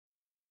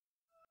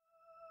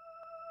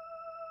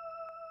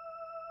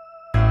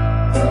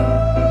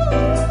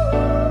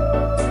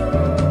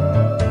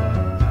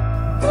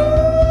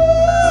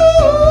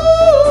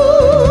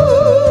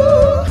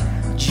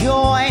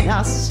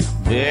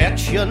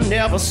you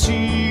never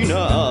seen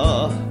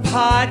her.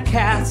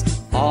 Podcast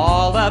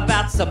all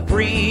about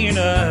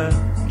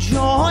Sabrina.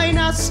 Join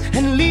us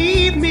and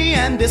leave me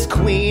and this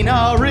queen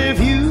a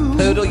review.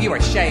 Poodle, you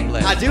are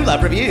shameless. I do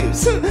love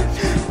reviews.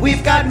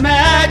 We've got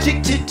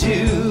magic to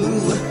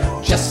do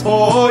just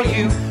for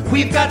you.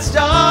 We've got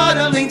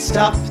startling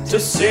stuff to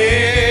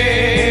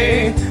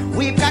say.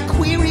 We've got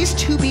queries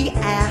to be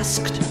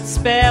asked,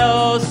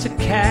 Spells to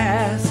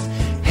cast.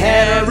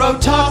 hetero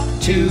talk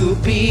to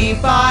be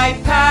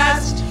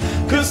bypassed.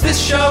 'Cause this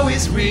show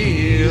is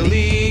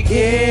really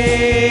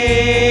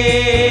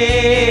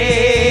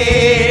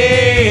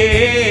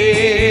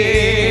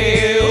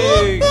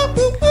gay.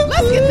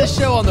 Let's get this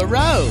show on the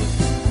road.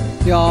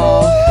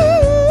 Y'all,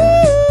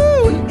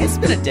 It's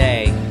been a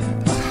day.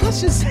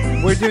 Let's just.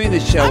 we're doing the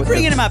show. I'm with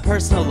bringing in my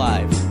personal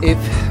life.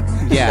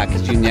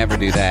 because you never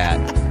do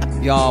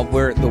that. Y'all,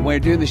 we're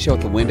doing the show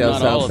with the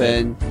windows Not all of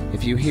open.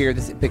 If you hear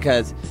this,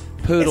 because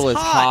Poodle It's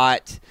is hot.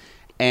 hot,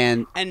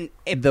 and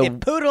if the-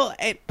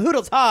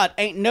 Poodle's hot,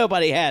 ain't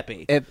nobody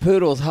happy. if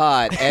Poodle's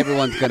hot,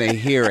 everyone's gonna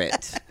hear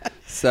it.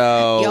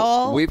 So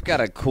Y'all, we've got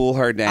to cool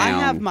her down. I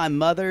have my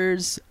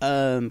mother's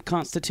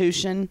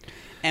constitution,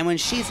 and when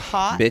she's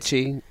hot,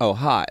 bitchy. Oh,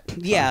 hot.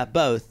 yeah,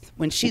 both.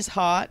 When she's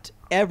hot,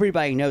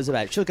 everybody knows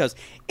about it. She goes,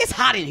 "It's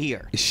hot in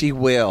here." She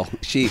will.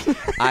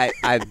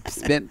 I've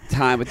spent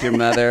time with your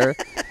mother,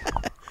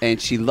 and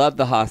she loved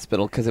the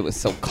hospital because it was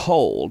so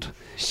cold.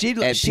 She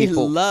And she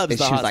people- loves and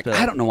the she was hospital.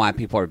 like, I don't know why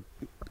people are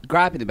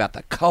griping about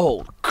the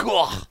cold.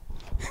 Ugh.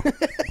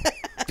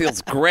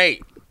 Feels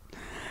great.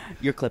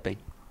 You're clipping.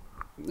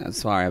 I'm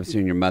sorry, I was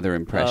doing your mother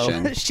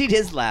impression. Oh, she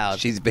is loud.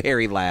 She's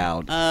very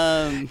loud.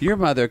 Um, Your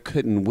mother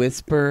couldn't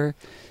whisper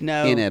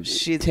no, in a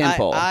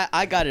temple.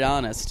 I got it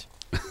honest.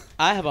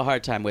 I have a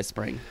hard time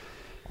whispering,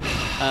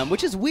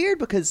 which is weird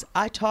because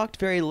I talked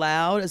very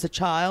loud as a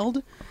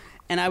child,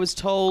 and I was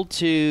told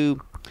to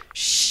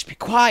shh, be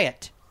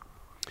quiet.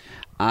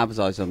 I was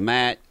always like,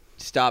 Matt,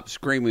 stop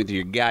screaming with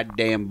your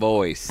goddamn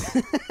voice.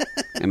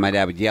 And my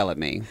dad would yell at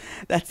me.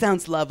 That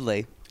sounds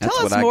lovely. That's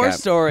Tell us what I more got.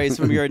 stories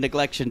from your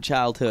neglection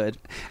childhood.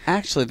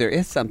 Actually, there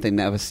is something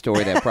of a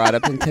story that brought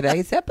up in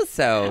today's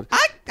episode.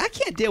 I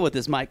can't deal with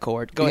this mic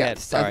cord. Go Yeah, ahead.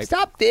 Sorry.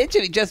 Stop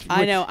fidgeting.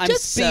 I know. I'm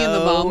just so, be in the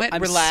moment.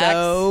 I'm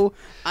relax.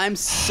 I'm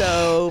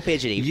so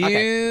fidgety.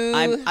 Okay.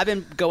 I've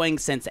been going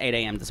since 8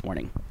 a.m. this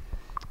morning.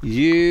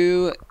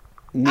 You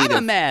need I'm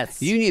a mess.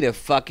 You need a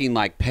fucking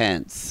like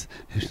Pence.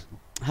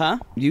 Huh?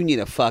 You need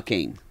a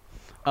fucking.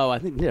 Oh, I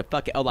think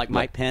like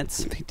Mike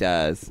Pence. He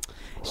does.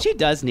 She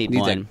does need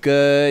Needs a one.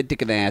 good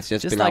dick in the ass.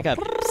 Just Just be like a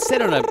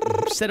sit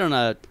on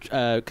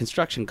a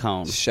construction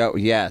cone. show.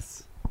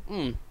 Yes.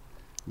 right.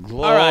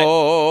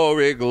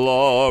 Glory,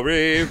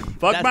 glory.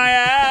 Fuck my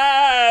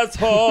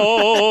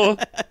asshole.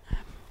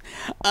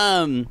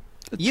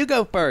 You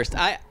go first.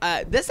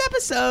 This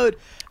episode,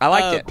 I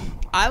liked it.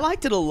 I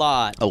liked it a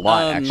lot. A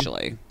lot,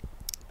 actually.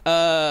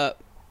 I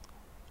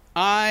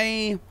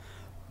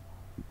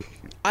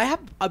have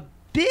a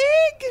big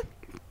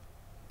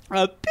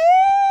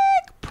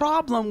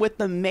problem with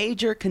the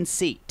major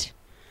conceit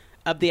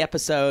of the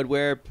episode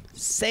where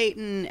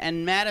Satan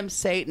and Madam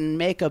Satan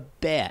make a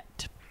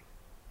bet.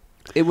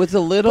 It was a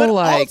little But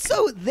like.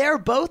 also, they're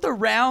both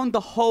around the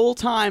whole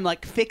time,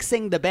 like,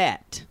 fixing the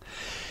bet.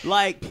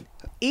 Like,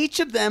 each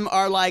of them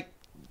are, like,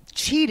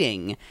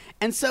 cheating.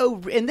 And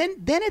so, and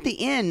then at the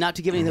end, not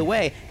to give anything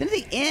away, then at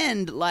the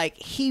end, like,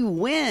 he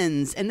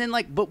wins. And then,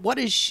 like, but what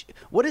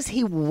does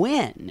he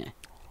win?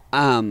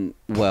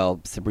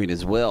 Well,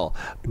 Sabrina's will.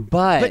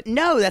 But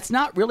no, that's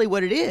not really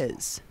what it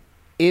is.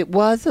 it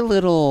was a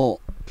little.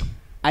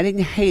 I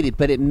didn't hate it,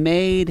 but it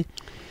made.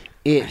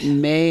 It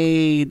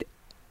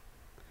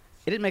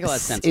didn't make a lot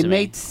of sense to It me.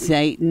 made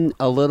Satan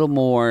a little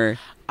more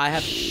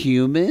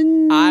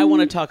human. I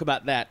want to talk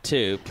about that,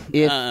 too.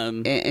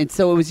 And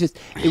so it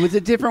was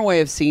a different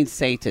way of seeing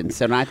Satan.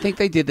 So and I think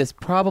they did this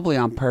probably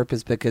on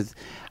purpose because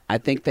I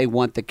think they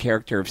want the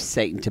character of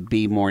Satan to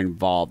be more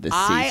involved this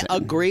season. I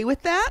agree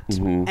with that.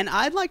 Mm-hmm. And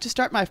I'd like to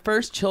start my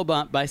first chill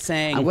bump by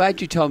saying... I'm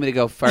glad you told me to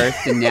go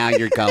first, and now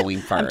you're going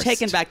first. I'm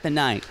taking back the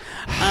night.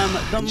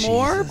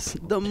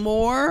 The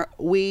more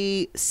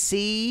we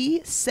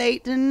see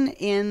Satan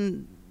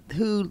in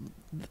who...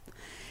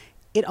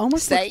 It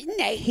almost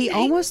he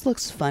almost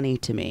looks funny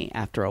to me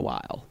after a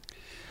while.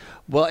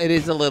 Well, it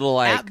is a little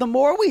like The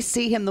more we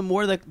see him, the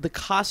more the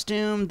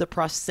costume, the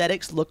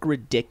prosthetics look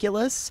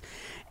ridiculous,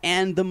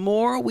 and the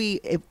more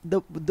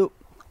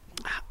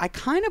I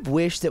kind of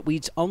wish that we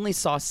only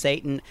saw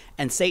Satan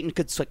and Satan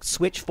could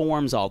switch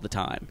forms all the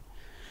time.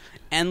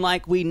 And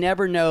like we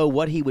never know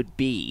what he would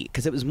be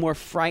because it was more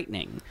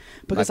frightening.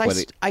 Because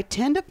Like I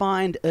tend to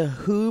find a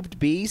hooved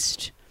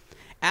beast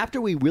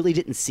after we really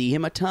didn't see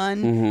him a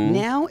ton.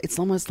 Now it's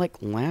almost like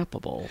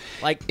laughable.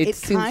 Like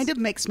it kind of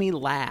makes me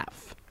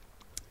laugh.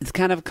 It's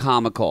kind of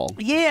comical.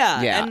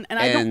 Yeah.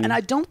 And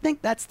I don't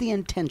think that's the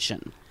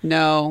intention.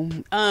 No,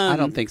 I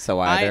don't think so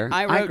either.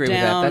 I wrote agree down,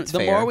 with that. That's the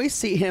fair. more we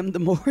see him, the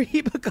more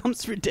he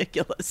becomes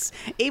ridiculous.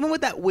 Even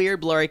with that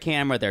weird blurry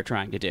camera they're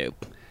trying to do.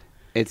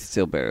 It's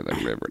still better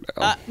than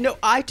Riverdale. No,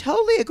 I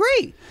totally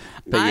agree.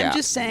 But I'm yeah.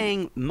 just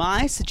saying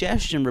my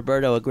suggestion,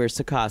 Roberto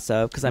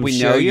Aguirre-Sacasa, because I'm We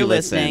sure know you're you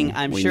listening. listen.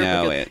 I'm We sure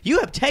know because it. you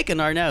have taken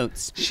our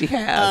notes. She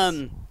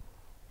has.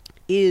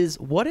 Is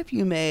what if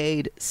you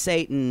made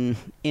Satan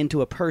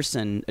into a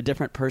person, a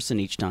different person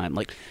each time?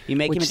 Like you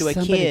make him Which into a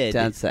somebody kid.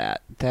 does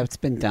that. That's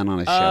been done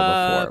on a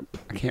show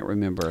before. I can't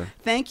remember.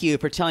 Thank you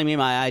for telling me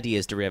my idea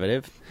is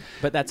derivative,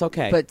 but that's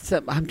okay. But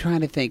I'm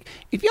trying to think.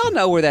 If y'all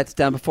know where that's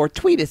done before,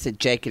 tweet us at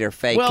Jake It or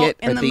Fake well, It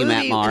or in the the Matt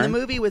movie, Marr. in the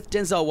movie with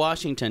Denzel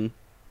Washington,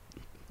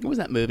 what was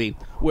that movie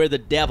where the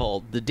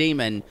devil, the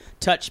demon,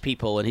 touched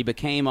people and he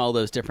became all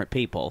those different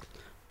people?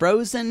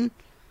 Frozen,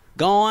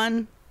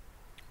 Gone,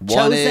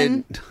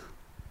 Chosen.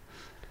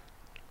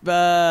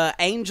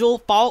 Angel,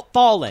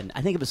 Fallen.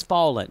 I think it was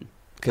Fallen.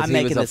 Because I'm he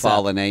making was a this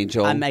fallen up.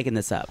 angel. I'm making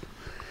this up.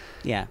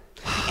 Yeah.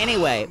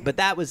 Anyway, but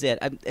that was it.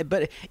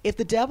 But if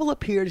the devil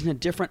appeared in a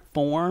different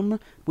form,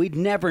 we'd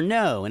never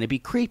know, and it'd be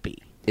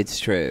creepy. It's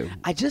true.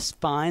 I just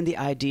find the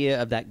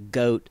idea of that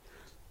goat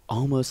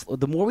almost.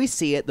 The more we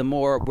see it, the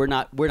more we're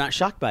not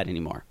shocked by it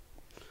anymore.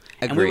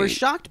 And we were Agreed.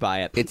 shocked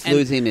by it. It's And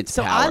losing its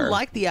so power. I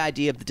like the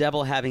idea of the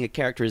devil having a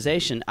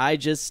characterization. I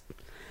just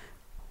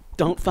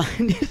don't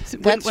find it.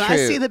 When That's I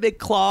true. see the big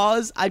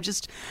claws, I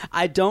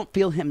don't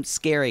feel him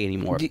scary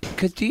anymore.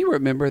 Because do you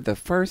remember the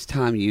first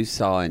time you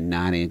saw a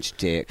 9-inch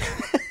dick?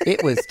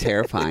 It was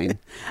terrifying.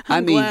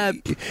 I'm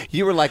glad.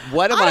 You were like,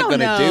 "What am I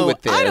going to do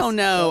with this?" I don't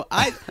know.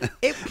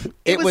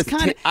 It was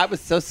kind of. I was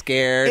so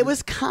scared. It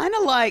was kind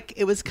of like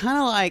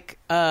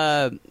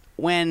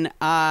when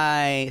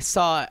I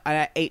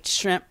ate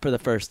shrimp for the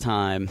first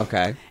time.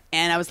 Okay.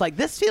 And I was like,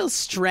 this feels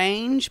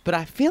strange, but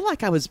I feel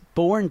like I was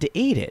born to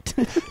eat it.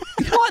 You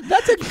know what?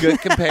 That's a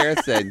good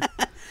comparison.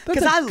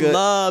 Because I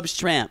love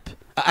shrimp.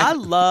 I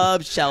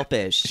love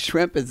shellfish.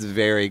 Shrimp is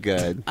very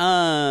good.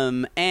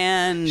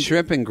 And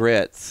Shrimp and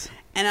grits.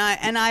 And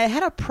I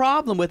had a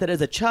problem with it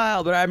as a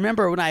child, but I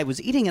remember when I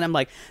was eating it, I'm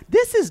like,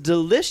 this is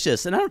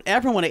delicious, and I don't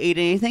ever want to eat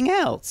anything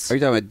else. Are you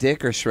talking about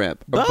dick or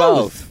shrimp? Or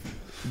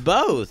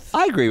Both.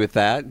 I agree with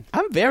that.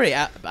 I'm very.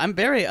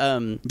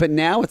 But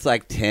now it's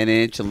like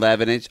 10-inch,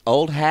 11-inch,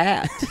 old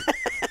hat.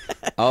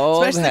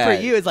 Old Especially hat.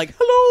 for you, it's like,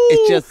 hello.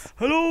 It's just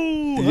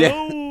hello.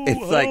 Yeah,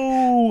 it's like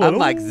I'm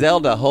like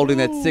Zelda holding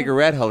that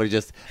cigarette holder.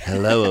 Just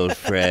hello, old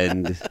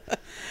friend.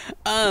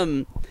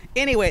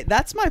 Anyway,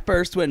 that's my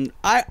first one.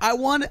 I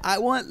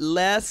want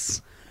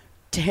less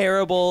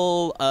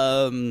terrible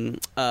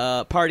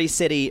Party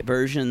City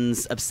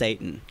versions of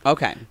Satan.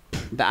 Okay,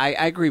 I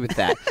agree with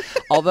that.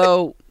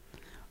 Although,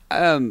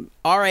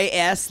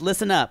 RAS,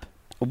 listen up.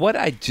 what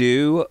I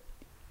do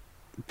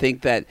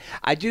think that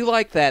I do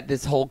like that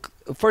this whole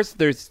first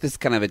there's this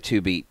kind of a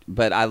 2-beat,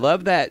 but I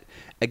love that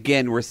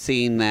again we're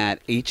seeing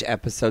that each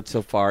episode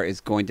so far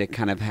is going to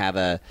kind of have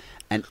an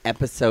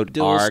episode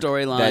Dual arc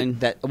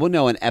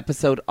storyline. an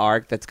episode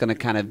arc that's going to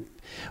kind of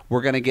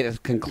we're going to get a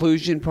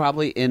conclusion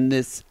probably in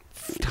this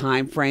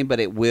time frame,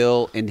 but it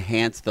will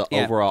enhance the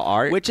overall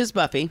arc, which is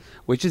Buffy.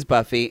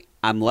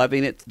 I'm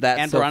loving it. That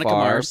And so Veronica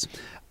far. Mars.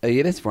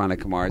 It is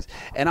Veronica Mars,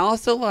 and I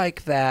also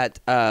like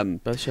that.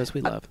 Both shows we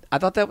love. I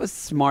thought that was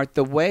smart.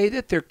 The way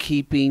that they're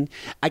keeping,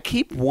 I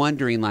keep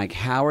wondering, like,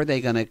 how are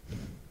they gonna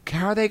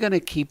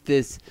keep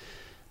this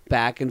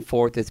back and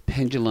forth, this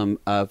pendulum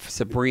of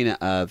Sabrina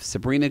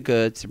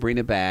good,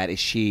 Sabrina bad? Is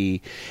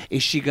she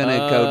gonna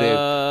go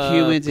to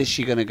humans? Is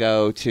she gonna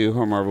go to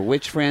her Marvel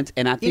Witch friends?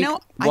 And I think,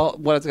 what I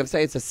was gonna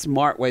say, it's a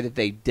smart way that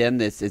they've done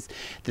this is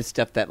the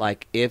stuff that,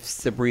 like, if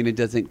Sabrina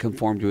doesn't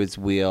conform to his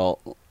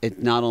will,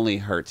 it not only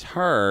hurts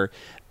her,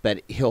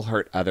 but he'll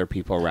hurt other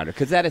people around her,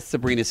 because that is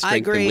Sabrina's strength. I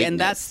agree, and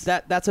weakness.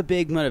 that's a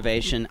big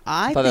motivation.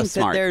 I think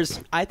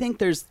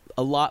there's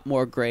a lot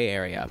more gray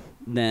area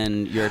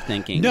than you're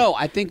thinking. No,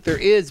 I think there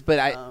is, but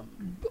I'm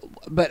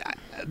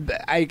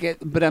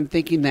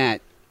thinking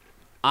that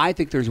I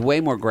think there's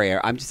way more gray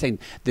area. I'm just saying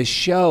the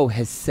show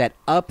has set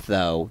up,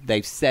 though.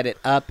 They've set it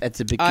up at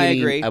the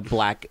beginning of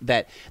black,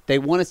 that they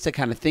want us to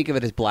kind of think of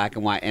it as black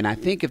and white. And I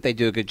think if they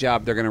do a good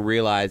job, they're going to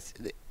realize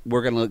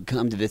we're going to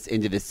come to this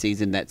into this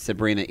season that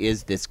Sabrina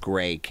is this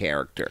gray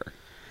character.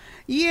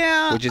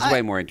 Yeah, which is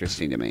way more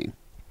interesting to me.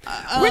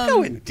 We're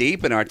going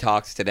deep in our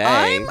talks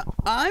today.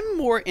 I'm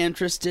more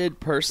interested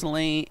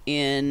personally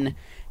in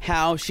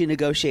how she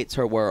negotiates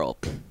her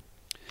world.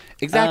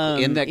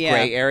 Exactly, in that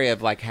gray area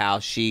of, like, how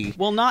she...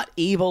 Well, not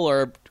evil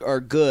or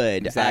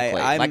good.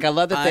 Exactly. I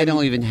love that they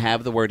don't even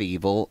have the word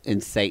evil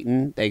in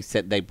Satan.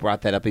 They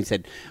brought that up and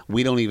said,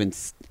 we don't even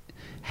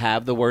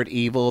have the word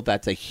evil.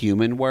 That's a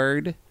human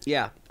word.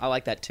 Yeah, I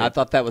like that too. I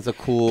thought that was a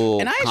cool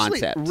concept. And I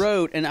actually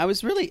wrote, and I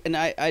was really, and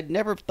I'd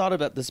never thought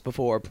about this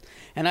before,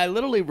 and I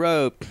literally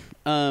wrote,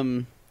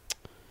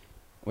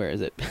 where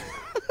is it?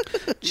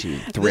 Gee,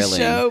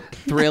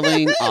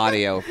 thrilling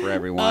audio for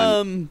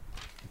everyone.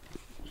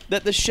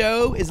 That the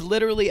show is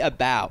literally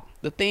about,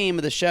 the theme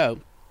of the show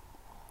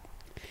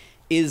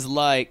is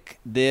like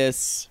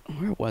this,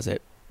 where was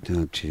it?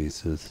 Oh,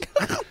 Jesus.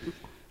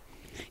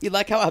 You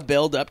like how I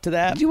build up to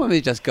that? Do you want me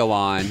to just go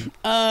on?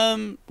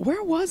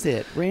 Where was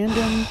it?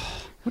 Random.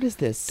 What is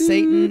this?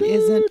 Satan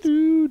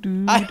isn't.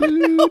 I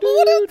don't know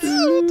what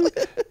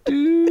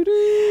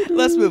it's.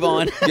 Let's move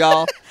on.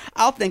 Y'all,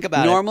 I'll think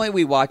about normally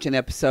we watch an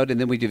episode and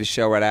then we do the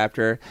show right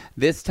after.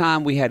 This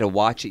time we had to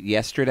watch it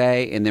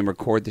yesterday and then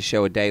record the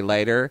show a day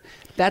later.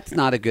 That's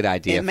not a good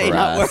idea It may for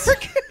not us.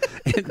 work.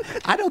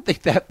 I don't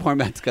think that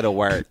format's going to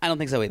work. I don't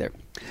think so either.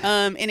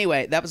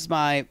 Anyway, that was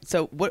my.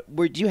 So,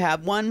 do you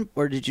have one,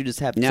 or did you just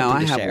have? No, something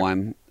I to have share?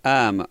 one.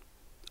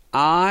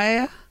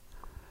 I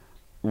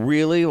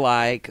really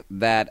like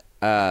that.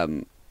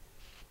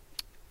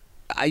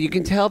 You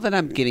can tell that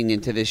I'm getting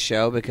into this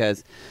show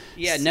because.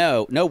 Yeah,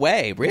 no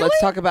way. Really?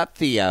 Let's talk about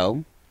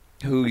Theo,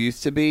 who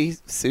used to be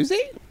Susie.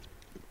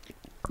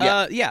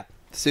 Yeah.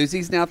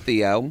 Susie's now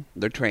Theo.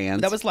 They're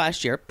trans. That was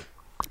last year.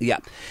 Yeah,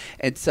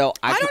 and so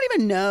I don't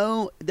even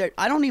know.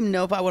 I don't even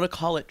know if I want to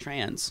call it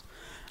trans.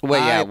 Well,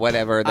 yeah,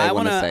 whatever they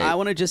want to say. I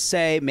want to just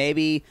say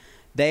maybe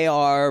they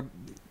are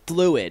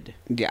fluid.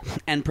 Yeah,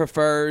 and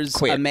prefers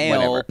queer, a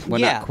male. whatever.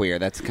 Well, yeah. not queer.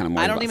 That's kind of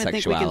more. I don't about even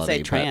think we can say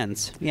sexuality,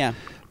 trans. Yeah.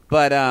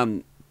 But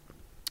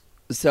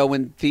so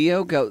when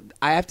Theo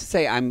I have to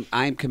say I'm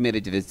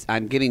committed to this.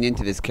 I'm getting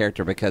into this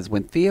character because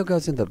when Theo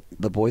goes in the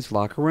boys'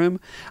 locker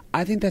room,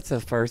 I think that's the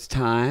first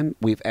time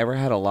we've ever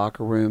had a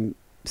locker room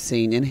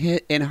scene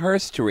in her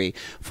history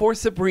for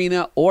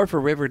Sabrina or for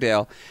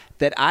Riverdale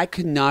that I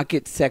could not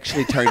get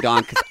sexually turned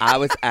on because I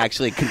was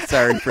actually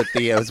concerned for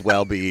Theo's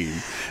well-being.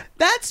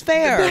 That's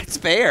fair. That's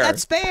fair.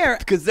 That's fair.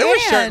 Because there were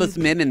shirtless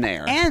men in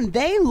there. And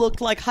they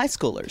looked like high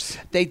schoolers.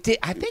 They did.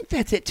 I think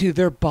that's it, too.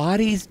 Their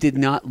bodies did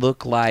not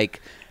look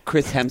like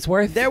Chris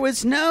Hemsworth. There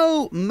was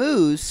no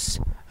Moose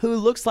who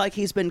looks like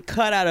he's been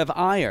cut out of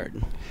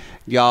iron.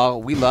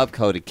 Y'all, we love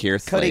Cody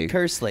Kearsley. Cody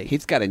Kearsley.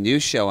 He's got a new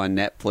show on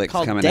Netflix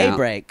Called coming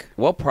Daybreak. out.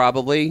 Well,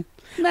 probably.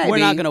 Maybe. We're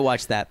not going to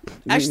watch that.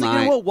 We Actually,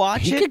 might. we'll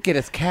watch he it. He could get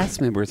us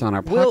cast members on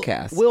our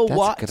podcast. We'll That's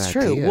watch. a good It's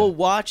true. idea. We'll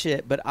watch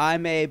it, but I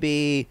may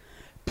be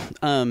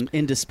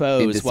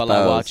indisposed while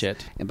I watch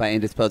it. And by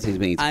indisposed, he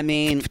means... I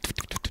mean,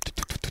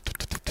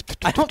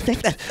 I don't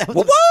think that.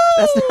 Whoa,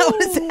 That's not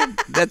what it said.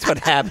 That's what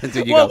happens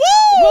when you Whoa, go...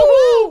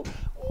 whoa,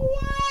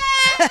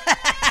 whoa,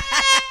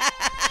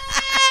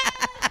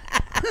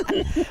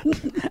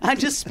 I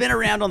just spin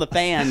around on the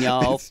fan,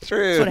 y'all. It's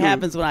true. That's what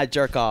happens when I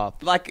jerk off.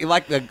 Like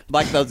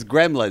those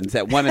gremlins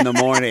at 1 a.m. Bing,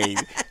 bing,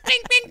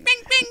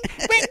 bing, bing,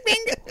 bing,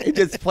 bing. It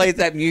just plays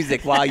that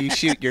music while you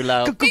shoot your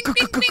low. Bing, bing, bing,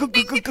 bing,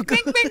 bing, bing,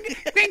 bing,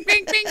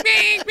 bing, bing,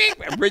 bing.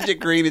 Bridget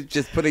Green is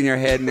just putting her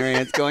head in her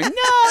hands going, no,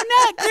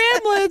 not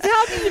gremlins.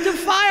 How can you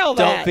defile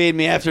that? Don't feed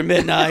me after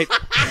midnight.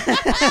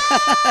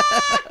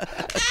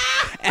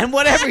 And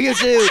whatever you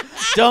do,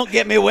 don't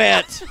get me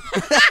wet.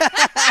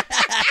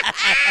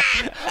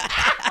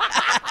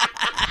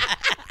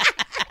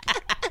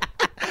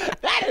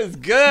 That is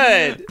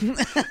good.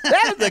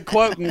 That is a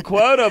quote and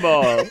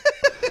quotable.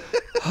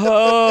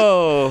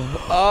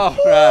 Oh,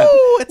 right.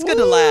 Ooh, it's good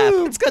to laugh.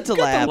 It's good to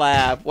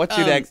laugh. What's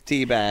your next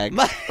tea bag?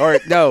 Or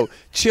no,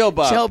 chill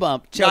bump. Chill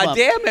bump. Chill God bump.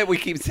 damn it, we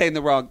keep saying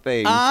the wrong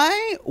thing.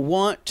 I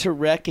want to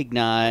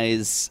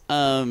recognize.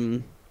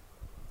 This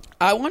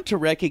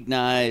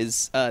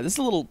is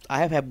a little. I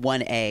have had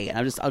 1A, and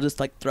I'll just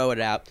like throw it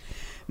out.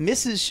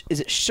 Mrs. Is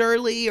it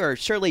Shirley or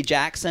Shirley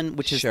Jackson,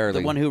 which is Shirley.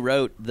 the one who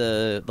wrote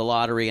the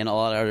lottery and a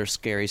lot of other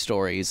scary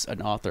stories,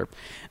 an author.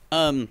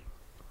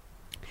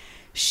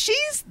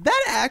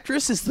 That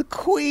actress is the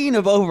queen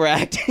of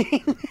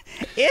overacting.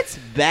 It's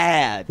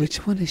bad.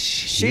 Which one is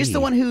she? She's the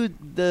one who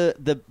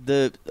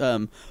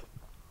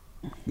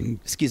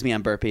excuse me,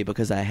 I'm burpy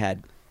because I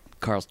had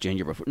Carl's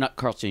Jr. before. Not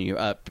Carl's Jr.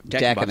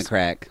 Jack in the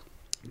Crack.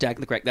 Jack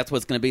in the Crack. That's what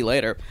it's going to be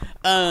later.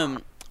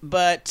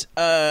 But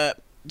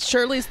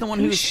Shirley's the one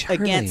Who's who's Shirley?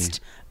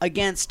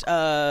 against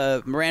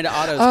Miranda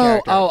Otto's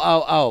character.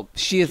 Oh.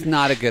 She is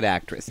not a good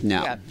actress.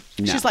 No. Yeah.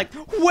 No. She's like,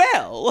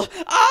 well,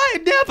 I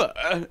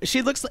never.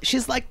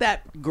 She's like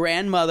that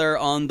grandmother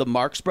on the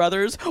Marx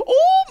Brothers.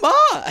 Oh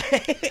my!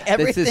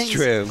 This is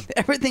true.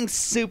 Everything's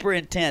super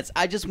intense.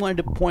 I just wanted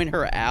to point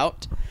her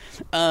out.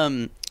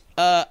 I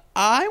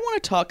want to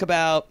talk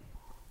about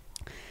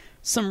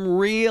some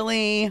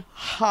really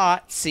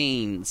hot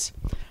scenes.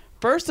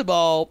 First of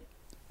all,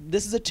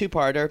 this is a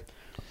two-parter.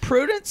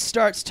 Prudence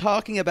starts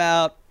talking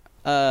about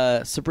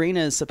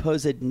Sabrina's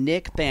supposed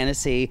Nick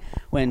fantasy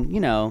when, do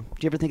you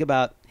ever think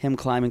about him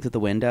climbing through the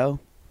window?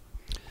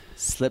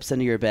 Slips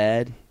under your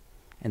bed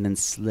and then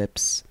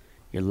slips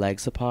your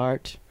legs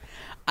apart.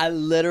 I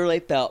literally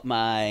felt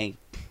my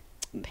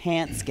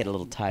pants get a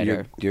little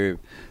tighter. Your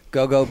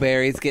go-go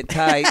berries get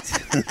tight.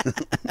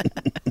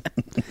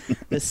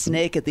 The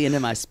snake at the end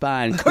of my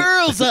spine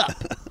curls up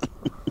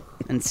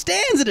and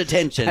stands at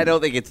attention. I don't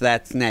think it's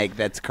that snake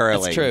that's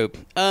curling. That's true.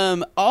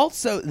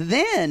 Also,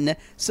 then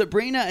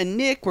Sabrina and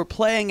Nick were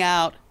playing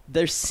out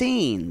their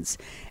scenes,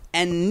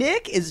 and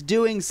Nick is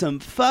doing some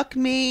fuck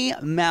me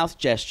mouth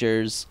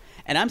gestures,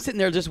 and I'm sitting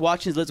there just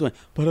watching his lips going.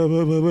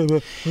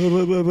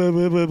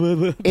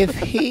 If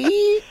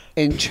he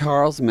and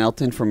Charles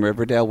Melton from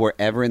Riverdale were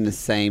ever in the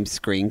same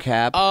screen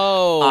cap,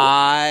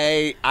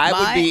 I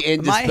would be my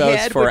indisposed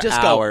head for would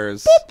just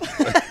hours.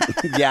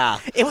 Yeah.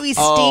 It would be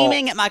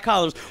steaming at my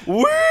collars.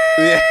 Woo!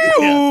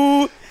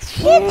 Yeah.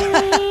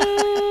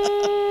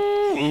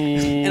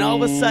 And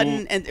all of a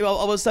sudden,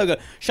 go,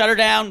 shut her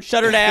down,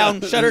 shut her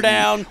down, shut her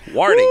down.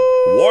 Warning,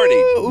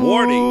 warning,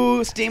 warning.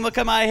 Ooh, steam would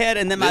come out of my head,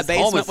 and then my This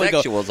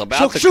homosexual's homosexual's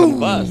about to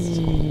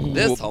combust.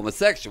 This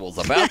homosexual's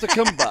about to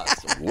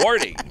combust.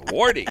 Warning,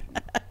 warning.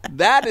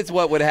 That is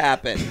what would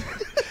happen.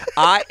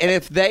 And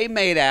if they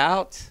made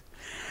out,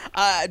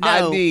 No,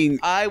 I mean,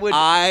 I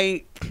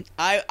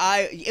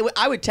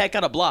would take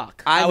out a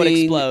block. I I would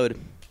mean- explode.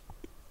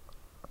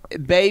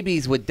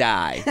 babies would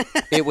die.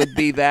 It would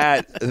be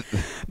that.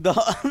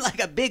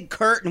 Like a big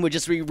curtain would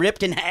just be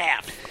ripped in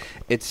half.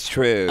 It's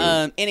true.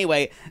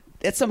 Anyway,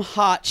 it's some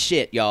hot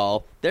shit,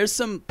 y'all. There's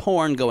some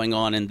porn going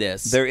on in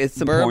this. There is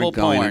some verbal porn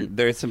going on.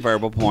 There is some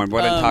verbal porn.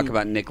 We're going to talk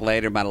about Nick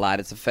later. My light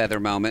is a feather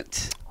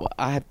moment.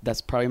 Well,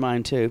 that's probably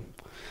mine too.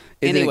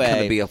 Isn't Anyway, it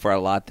going to be for a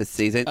lot this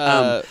season?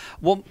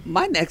 Well,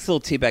 my next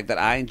little teabag that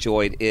I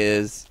enjoyed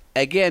is,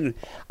 again,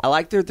 I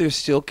like that they're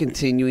still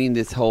continuing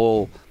this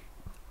whole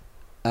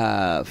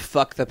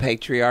fuck the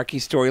patriarchy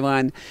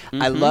storyline.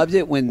 I loved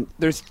it when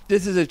this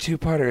is a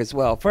two-parter as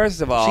well.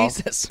 First of all,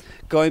 Jesus.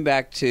 going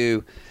back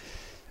to,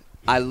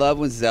 I love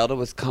when Zelda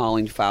was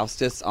calling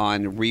Faustus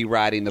on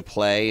rewriting the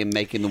play and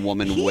making the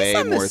woman way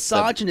He's a more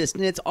misogynist,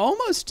 and it's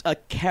almost a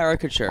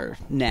caricature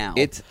now.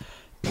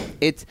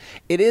 It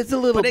is a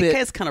little but bit,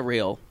 it's kind of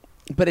real.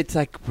 but it's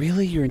like,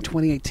 really, you're in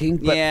 2018.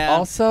 But Yeah.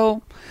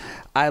 also,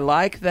 I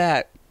like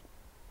that.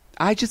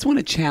 I just want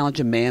to challenge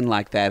a man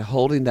like that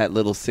holding that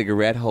little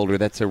cigarette holder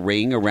that's a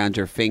ring around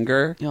your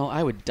finger. You know,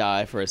 I would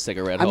die for a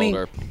cigarette I mean,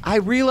 holder. I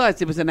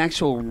realized it was an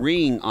actual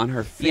ring on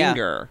her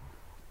finger.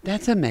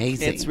 That's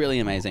amazing. It's really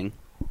amazing.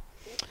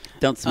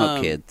 Don't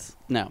smoke, kids.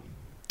 No.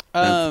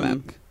 Don't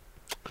smoke.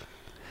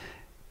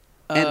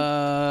 And,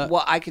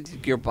 well, I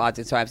could your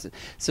body. So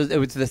it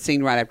was the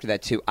scene right after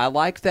that too. I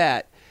like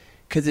that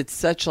because it's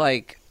such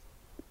like.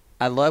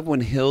 I love when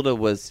Hilda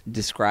was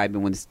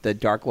describing when the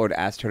Dark Lord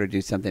asked her to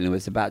do something. It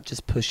was about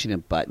just pushing a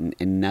button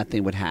and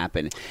nothing would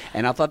happen.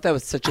 And I thought that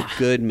was such a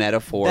good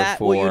metaphor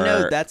for. Well, you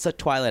know, that's a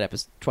Twilight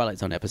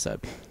Zone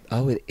episode.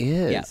 Oh, it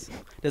is. Yeah.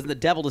 The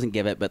devil doesn't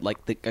give it, but like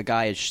a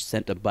guy is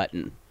sent a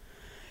button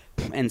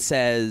and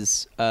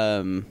says,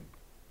 "Whatever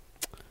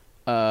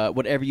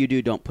you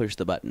do, don't push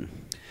the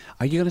button."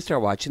 Are you going to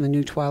start watching the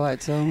new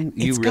Twilight Zone?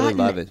 You It's really gotten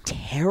love it.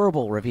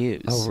 Terrible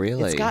reviews. Oh,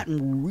 really? It's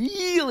gotten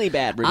really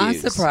bad I'm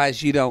reviews.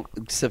 surprised you don't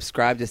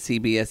subscribe to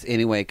CBS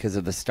anyway because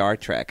of the Star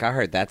Trek. I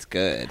heard that's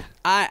good.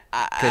 I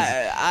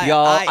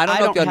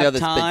don't know if y'all know have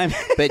this, time.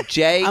 but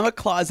Jake, I'm a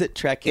closet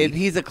Trekkie. if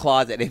he's a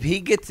closet, if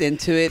he gets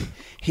into it,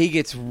 he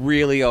gets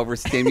really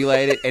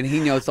overstimulated, and he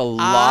knows a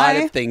lot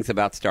of things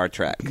about Star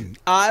Trek.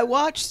 I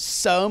watched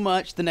so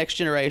much The Next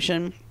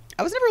Generation.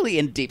 I was never really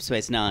in Deep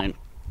Space Nine,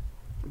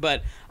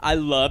 but I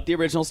loved the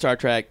original Star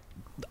Trek.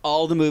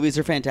 All the movies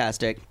are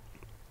fantastic.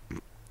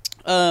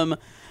 Also,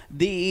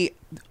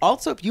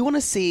 if you want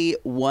to see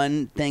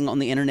one thing on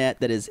the internet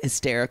that is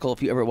hysterical,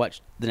 if you ever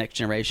watch The Next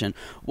Generation,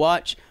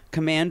 watch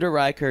Commander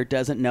Riker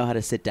Doesn't Know How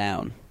to Sit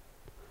Down.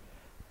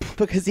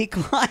 Because he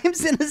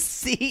climbs in a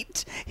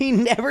seat. He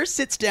never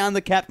sits down in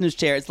the captain's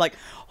chair. It's like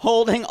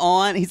holding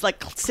on. He's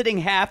like sitting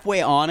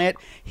halfway on it.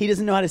 He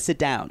doesn't know how to sit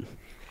down.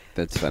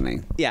 That's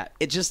funny. Yeah,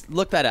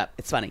 look that up.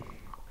 It's funny.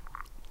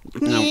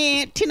 No.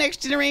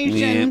 Next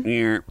Generation.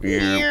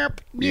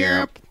 Yep.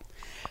 Yep.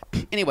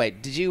 Anyway,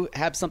 did you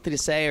have something to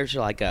say, or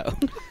shall I go?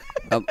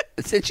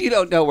 Since you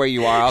don't know where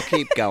you are, I'll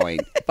keep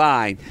going.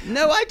 Fine.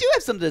 No, I do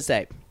have something to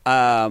say.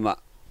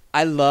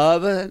 I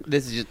love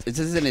this. This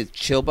isn't a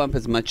chill bump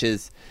as much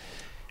as.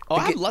 Oh,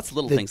 I have lots of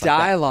little the things like that.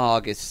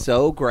 dialogue is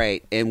so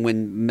great, and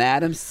when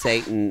Madam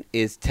Satan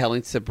is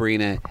telling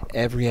Sabrina,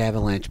 every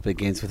avalanche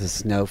begins with a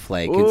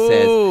snowflake, and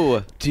Ooh.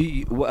 says, "Do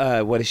you,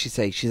 what does she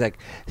say?" She's like,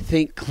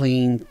 "Think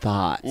clean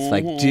thoughts,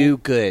 like do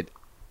good."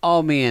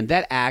 Oh man,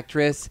 that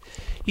actress,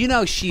 you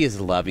know she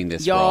is loving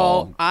this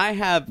Y'all, role. I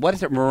have What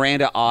is it,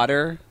 Miranda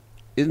Otter?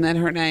 Isn't that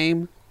her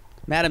name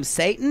Madam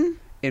Satan?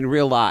 in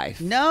real life?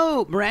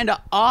 No,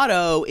 Miranda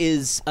Otto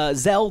is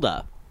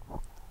Zelda.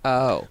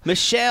 Oh,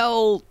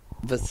 Michelle.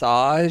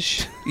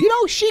 Visage. You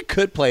know she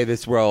could play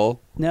this role.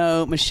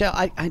 No, Michelle.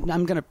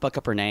 I'm gonna fuck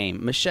up her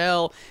name.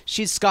 Michelle.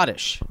 She's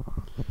Scottish.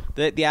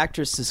 The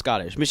actress is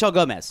Scottish. Michelle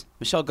Gomez.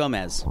 Michelle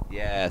Gomez.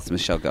 Yes,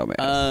 Michelle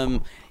Gomez.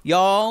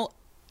 Y'all.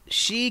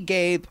 She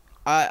gave.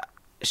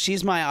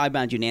 She's my I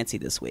Bound You Nancy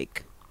this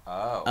week.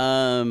 Oh.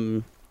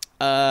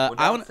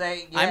 I want.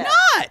 say I'm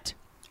yes.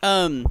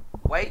 not.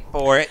 Wait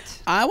for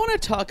it. I want to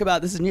talk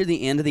about. This is near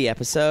the end of the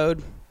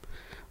episode,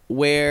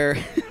 where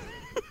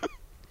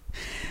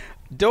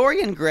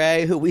Dorian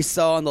Gray, who we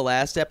saw in the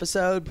last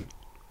episode,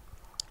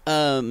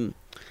 Nick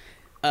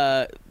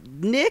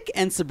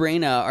and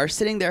Sabrina are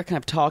sitting there kind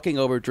of talking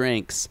over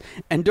drinks,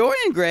 and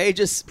Dorian Gray,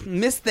 just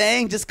Miss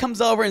Thing, just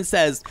comes over and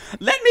says,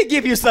 "Let me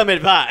give you some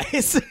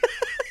advice."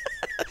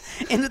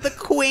 In the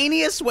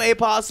queeniest way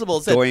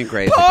possible. Said, Dorian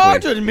Gray is a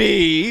 "Pardon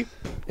me."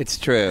 It's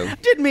true.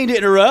 Didn't mean to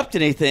interrupt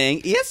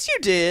anything. Yes, you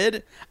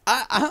did.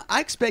 I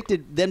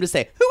expected them to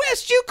say, "Who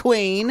asked you,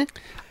 Queen?"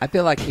 I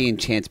feel like he and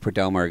Chance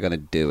Perdomo are going to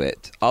do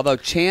it. Although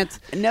Chance,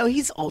 No,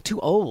 he's all too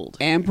old.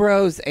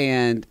 Ambrose,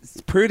 and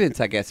Prudence,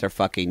 I guess, are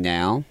fucking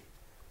now.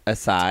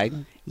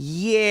 Aside,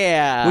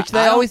 Yeah. which they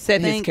I don't always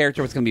said his think-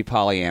 character was going to be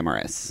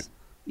polyamorous.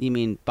 You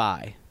mean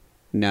bi?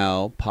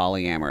 No,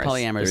 polyamorous.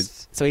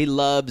 Polyamorous. So he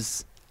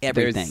loves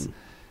everything.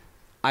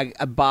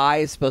 A bi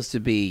is supposed to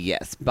be,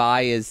 yes.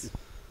 Bi is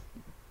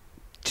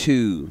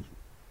two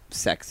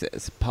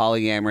sexes.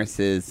 Polyamorous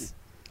is,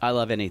 I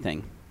love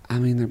anything. I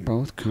mean, they're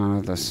both kind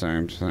of the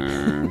same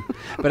thing.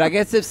 But I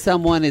guess if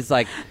someone is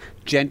like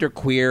gender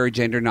queer or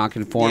gender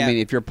non-conforming,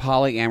 Yeah. if you're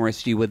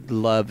polyamorous, you would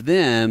love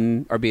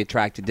them or be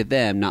attracted to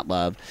them, not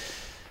love.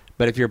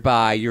 But if you're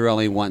bi, you're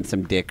only wanting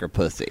some dick or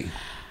pussy.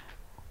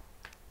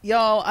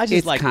 Y'all, I just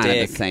It's like kind of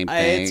the dick. same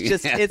It's thing.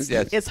 just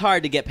Yes. it's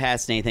hard to get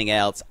past anything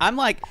else. I'm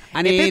like, I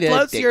if need it a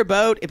floats dick. your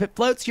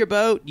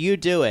boat, you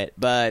do it.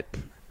 But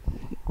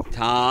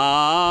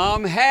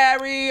Tom,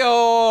 Harry,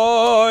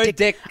 or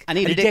Dick. I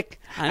need a dick.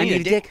 I need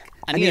a dick.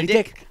 I need a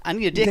dick. I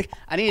need a dick.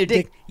 I need a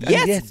dick.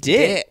 Yes,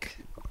 dick.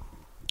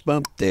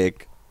 Bump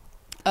dick.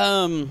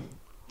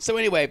 So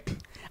anyway,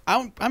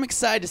 I'm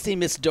excited to see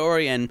Miss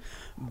Dorian,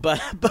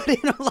 but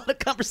in a lot of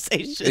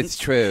conversations, It's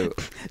true.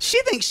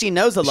 She thinks she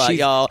knows a lot, She's-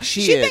 y'all.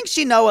 she She is. thinks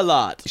she know a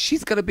lot.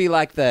 She's gonna be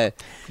like the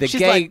She's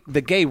gay like-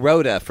 the gay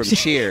Rhoda from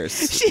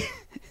Cheers. She,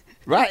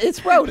 Right?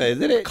 It's Rhoda,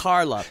 isn't it?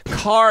 Carla.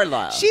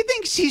 Carla. She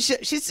thinks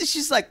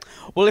she's like,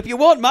 well, if you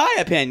want my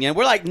opinion,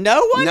 we're like,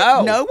 no one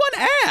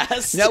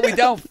asked. No, we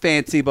don't,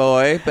 fancy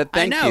boy. But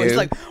thank I know. you. It's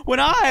like when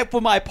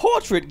my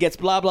portrait gets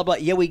blah blah blah.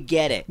 Yeah, we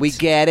get it. We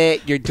get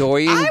it. You're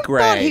Dorian I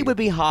Gray. thought he would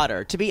be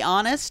hotter. To be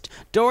honest,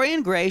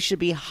 Dorian Gray should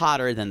be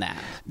hotter than that.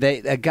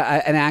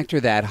 An actor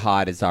that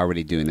hot is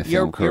already doing a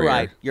film career. You're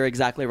right. You're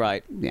exactly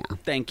right. Yeah,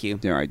 Thank you.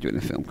 they're already doing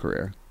a film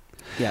career.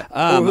 Yeah.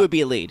 Or who would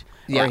be a lead?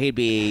 yeah. Or he'd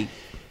be.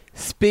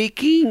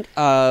 Speaking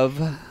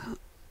of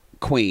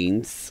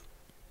queens,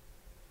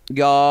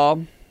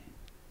 y'all,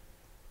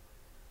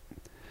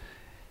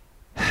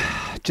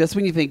 just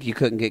when you think you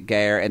couldn't get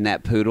gayer and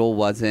that poodle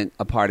wasn't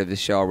a part of the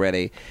show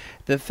already,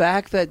 the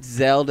fact that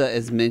Zelda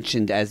is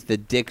mentioned as the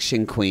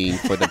diction queen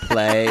for the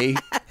play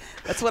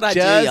That's what I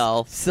just do,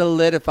 y'all.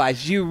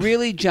 solidifies. You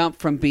really jump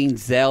from being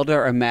Zelda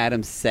or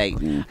Madam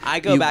Satan. I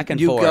go back and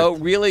you forth.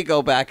 really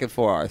go back and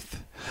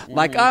forth.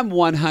 Like I'm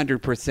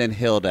 100%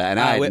 Hilda, and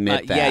I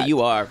admit that. Yeah,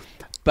 you are.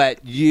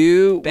 But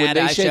you, Bad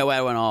eye show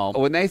out and all.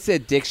 when they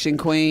said diction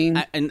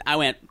queen, And I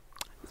went,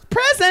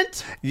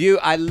 present.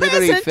 I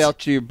literally Present.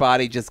 felt your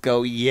body just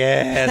go,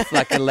 yes,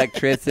 like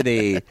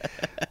electricity.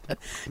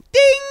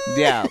 Ding.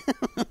 Yeah.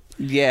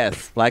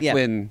 Yes. Like Yeah.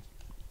 when,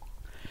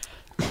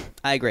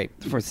 I agree.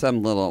 for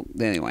some little,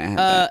 anyway. I had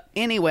that.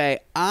 Anyway,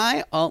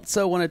 I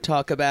also want to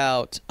talk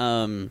about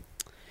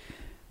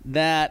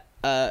that.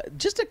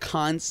 Just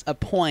a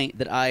point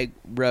that I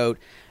wrote.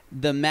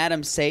 The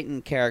Madam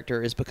Satan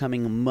character is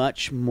becoming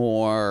much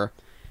more.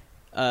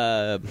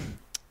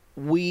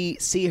 We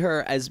see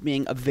her as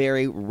being a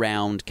very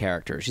round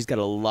character. She's got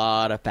a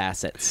lot of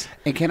facets.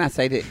 And can I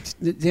say to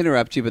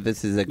interrupt you, but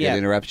this is a good Yeah.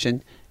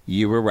 interruption.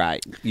 You were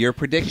right. Your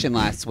prediction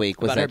last week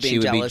was About her that she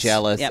being would be jealous.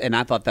 jealous, Yep. and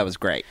I thought that was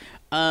great.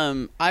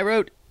 I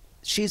wrote,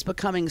 she's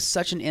becoming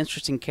such an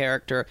interesting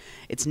character.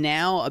 It's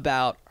now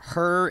about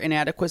her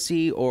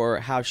inadequacy or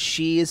how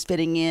she is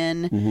fitting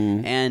in,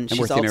 and we're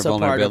she's seeing her also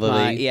part of my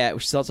vulnerability.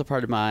 she's also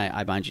part of my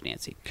I Bind You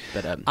Nancy.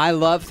 But I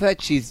love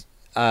that she's.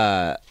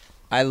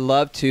 I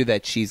love too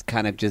that she's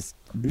kind of just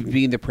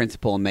being the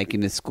principal and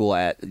making the school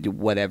at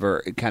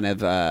whatever kind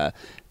of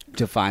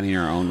defining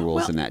her own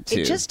rules in that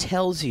too. It just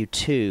tells you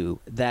too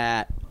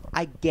that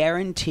I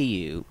guarantee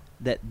you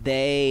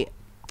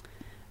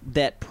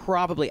that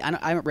probably I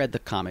haven't read the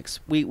comics.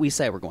 We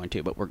say we're going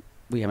to, but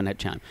we haven't had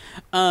time.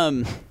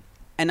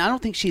 And I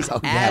don't think she's Oh,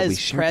 yeah, we as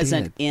sure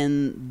present did.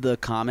 in the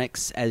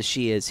comics as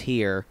she is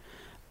here.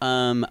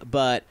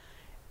 But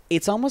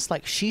it's almost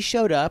like she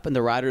showed up and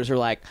the writers are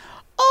like,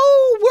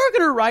 oh, we're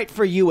going to write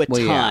for you a Well,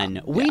 yeah,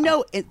 ton. We yeah.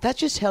 know that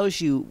just tells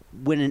you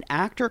when an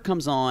actor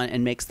comes on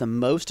and makes the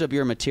most of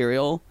your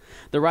material,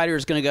 the writer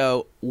is going to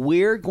go,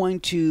 we're going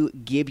to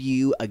give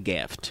you a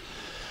gift.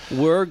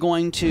 We're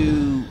going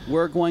to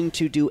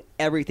do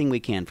everything we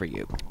can for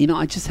you. You know,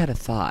 I just had a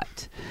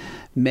thought.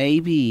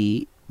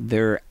 Maybe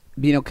they're,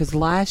 because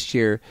last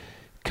year,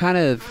 kind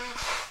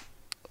of,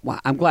 well,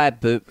 I'm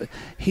glad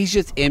he's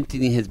just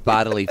emptying his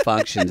bodily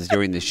functions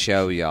during the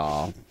show,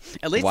 y'all.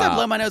 At least Wow. I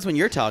blow my nose when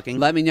you're talking.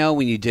 Let me know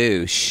when you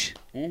do. Shh.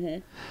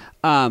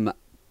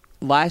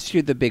 Last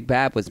year, the big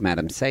bad was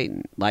Madam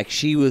Satan. Like,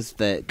 she was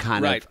the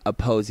kind Right. of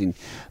opposing.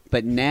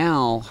 But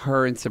now,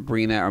 her and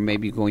Sabrina are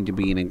maybe going to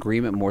be in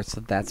agreement more, so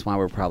that's why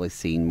we're probably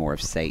seeing more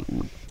of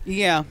Satan.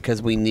 Yeah.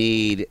 Because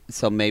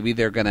so maybe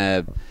they're going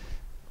to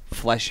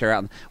flesh her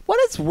out. What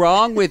is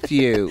wrong with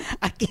you?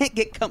 I can't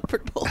get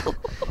comfortable.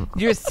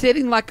 You're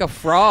sitting like a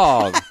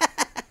frog.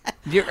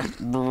 You're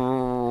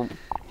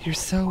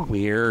so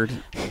weird.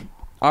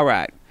 All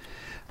right.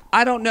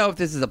 I don't know if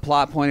this is a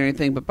plot point or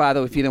anything, but by the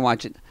way, if you didn't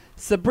watch it,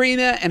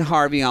 Sabrina and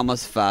Harvey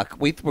almost fuck.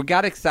 We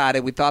got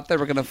excited. We thought they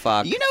were going to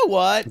fuck. You know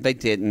what? They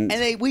didn't.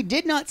 And we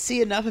did not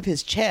see enough of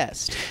his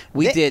chest.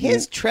 We didn't.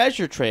 His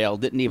treasure trail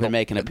didn't even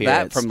make an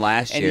appearance. That from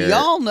last year. And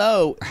y'all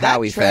know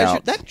how he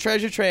felt. That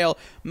treasure trail,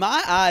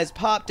 my eyes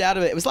popped out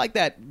of it. It was like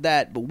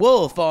that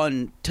wolf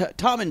on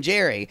Tom and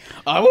Jerry.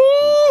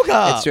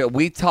 It's true.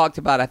 We talked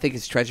about, I think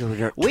it's treasure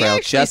trail We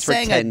actually just for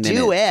sang 10 a minutes.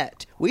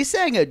 duet. We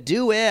sang a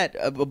duet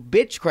of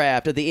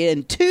bitchcraft at the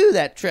end to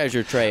that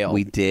treasure trail.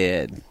 We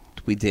did.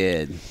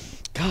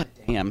 God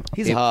damn,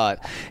 he's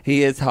hot.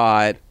 He is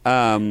hot.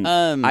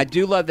 I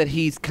do love that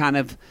he's kind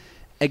of,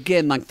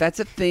 again, like that's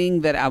a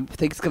thing that I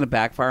think is going to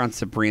backfire on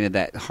Sabrina.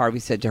 That Harvey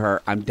said to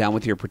her, "I'm done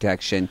with your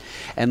protection,"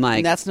 and like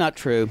And that's not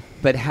true.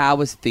 But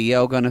how is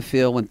Theo going to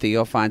feel when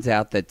Theo finds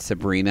out that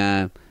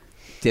Sabrina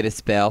did a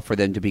spell for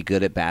them to be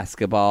good at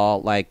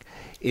basketball? Like,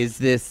 is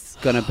this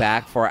going to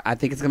backfire? I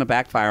think it's going to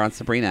backfire on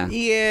Sabrina.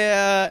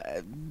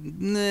 Yeah,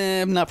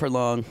 not for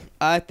long.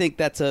 I think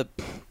that's a.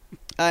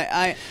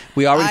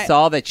 We already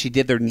saw that she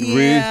did the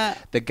Yeah.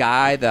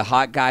 rude. The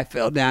hot guy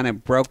fell down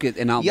and broke it,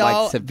 and Y'all,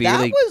 like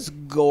severely. that was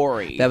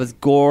gory. That was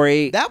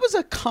gory. That was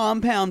a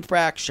compound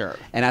fracture.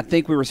 And I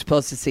think we were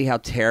supposed to see how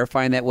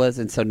terrifying that was,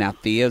 and so now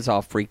Theo's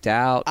all freaked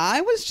out.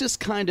 I was just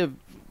kind of.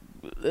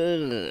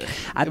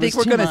 I think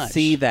we're going to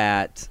see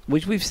that,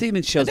 which we've seen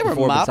in shows They were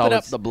before. But it's mopping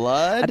always, up the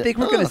blood. I think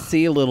we're going to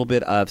see a little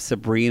bit of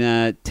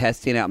Sabrina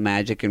testing out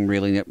magic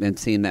and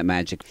seeing that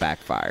magic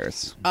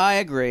backfires. I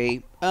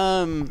agree.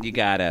 You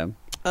gotta.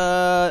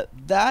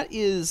 That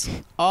is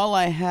all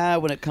I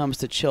have when it comes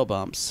to chill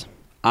bumps.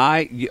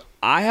 I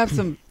have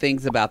some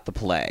things about the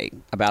play,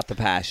 about the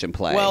Passion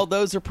Play. Well,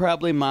 those are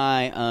probably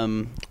my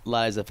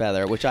Liza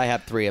Feather, which I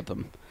have 3 of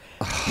them.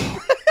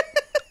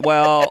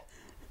 Well,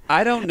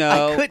 I don't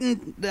know.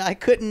 I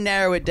couldn't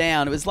narrow it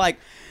down. It was like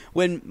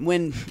when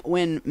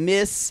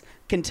Miss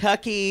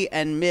Kentucky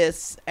and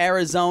Miss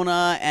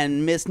Arizona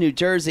and Miss New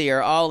Jersey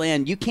are all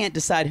in. You can't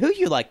decide who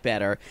you like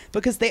better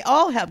because they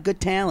all have good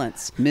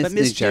talents. But Miss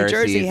New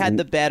Jersey had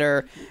the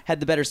better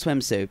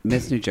swimsuit.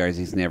 Miss New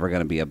Jersey's never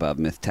going to be above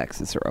Miss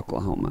Texas or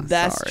Oklahoma.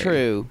 That's Sorry.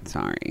 true.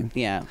 Sorry.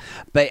 Yeah.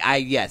 But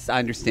I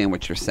understand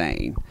what you're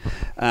saying.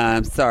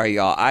 Sorry,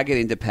 y'all. I get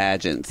into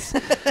pageants.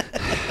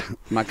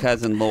 My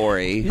cousin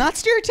Lori. Not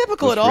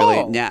stereotypical was at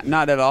all.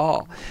 Not at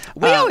all.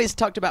 We always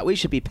talked about we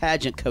should be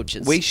pageant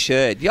coaches. We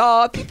should.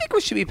 Y'all, if you think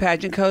we should be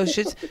pageant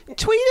coaches,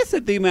 tweet us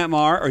at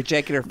TheMattMar or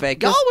Jake It or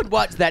Fake Y'all Us. would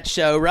watch that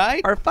show,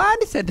 right? Or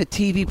find us at the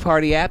TV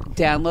Party app.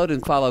 Download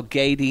and follow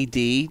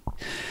GayDD.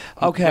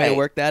 Okay. Way to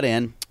work that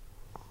in.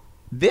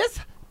 This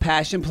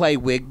Passion Play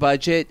wig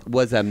budget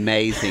was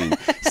amazing.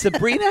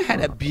 Sabrina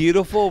had a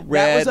beautiful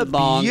red, That was a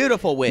long,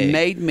 beautiful wig.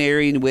 Maid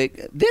Marian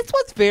wig. This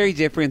was very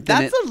different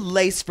than That's a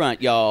lace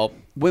front, y'all.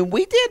 when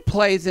we did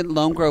plays in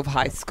Lone Grove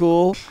High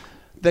School.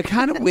 The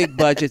kind of wig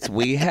budgets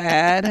we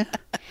had.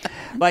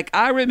 Like,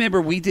 I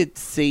remember we did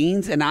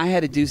scenes, and I had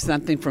to do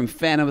something from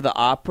Phantom of the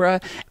Opera,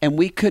 and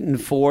we couldn't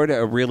afford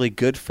a really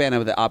good Phantom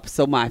of the Opera.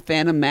 So my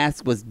Phantom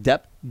mask was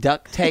duct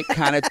tape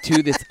kind of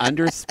to this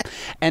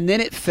and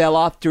then it fell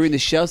off during the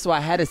show, so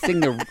I had to sing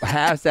the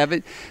halves of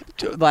it,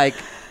 like,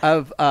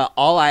 of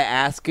All I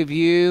Ask of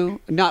You.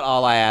 Not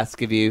All I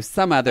Ask of You.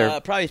 Some other...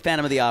 probably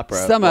Phantom of the Opera.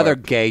 Some other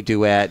gay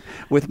duet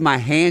with my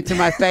hand to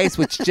my face,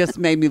 which just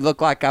made me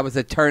look like I was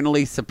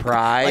eternally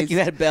surprised. Like you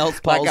had Bell's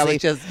palsy. Like I was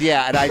just,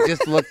 and I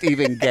just looked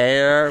even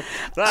gayer.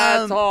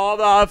 That's all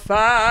the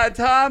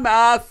Phantom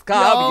ask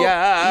of you.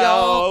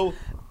 Y'all,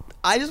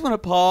 I just want to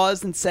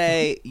pause and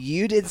say,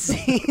 you did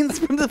scenes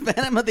from the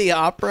Phantom of the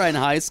Opera in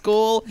high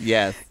school?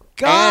 Yes.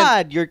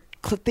 God, your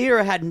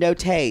theater had no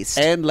taste.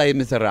 And Les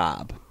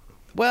Miserables.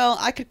 Well,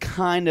 I could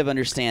kind of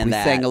understand We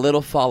that. sang A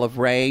Little Fall of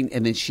Rain,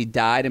 and then she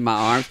died in my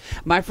arms.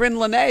 My friend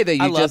Lene that I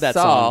you love just that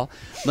saw,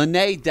 song.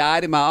 Lene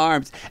died in my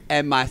arms,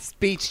 and my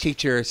speech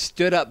teacher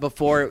stood up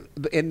before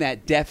in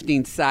that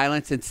deafening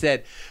silence and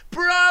said,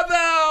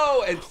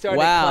 "Bravo!" and started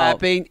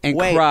clapping and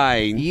Wait,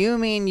 crying. You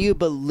mean you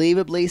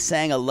believably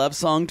sang a love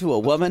song to a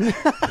woman?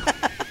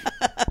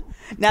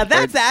 Now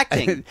that's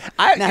acting. You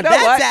Now know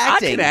that's what?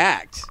 acting. I can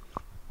act.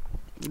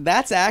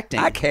 That's acting.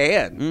 I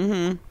can.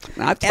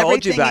 Mm-hmm. I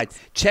told you about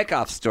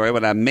Chekhov's story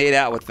when I made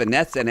out with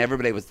Vanessa, and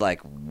everybody was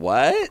like,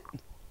 "What?"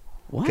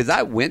 What? Because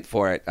I went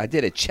for it. I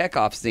did a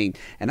Chekhov scene,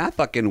 and I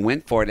fucking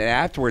went for it. And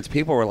afterwards,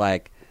 people were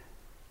like,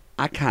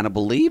 "I kind of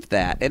believe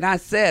that." And I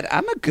said,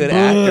 "I'm a good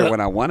actor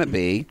when I want to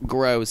be."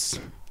 Gross.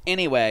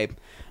 Anyway,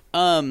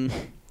 I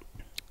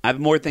have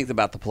more things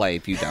about the play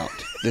if you don't.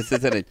 This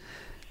isn't a...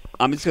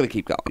 I'm just going to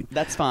keep going.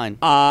 that's fine.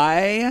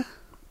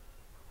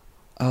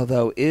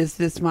 Although, is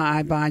this my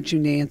I Bide You,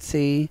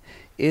 Nancy?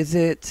 Is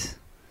it?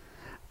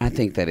 I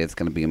think that it's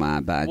going to be my I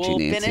Bide You, We'll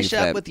Nancy. finish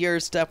up with your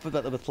stuff with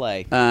the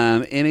play.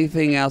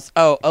 Anything else?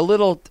 Oh, a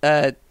little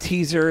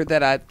teaser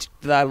that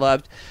I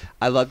loved.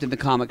 I loved in the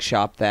comic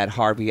shop that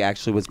Harvey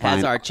actually was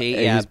buying Archie.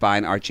 He was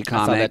buying Archie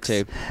comics. I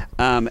saw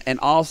that too. And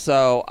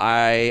also,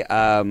 I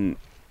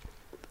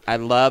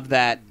love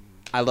that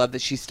I love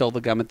that she stole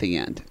the gum at the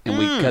end, and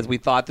because we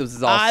thought this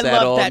was all I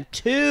settled. love that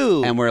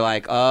too. And we're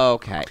like, oh,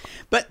 okay.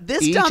 But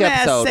this Each dumbass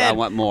episode, said, I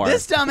want more.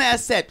 This dumbass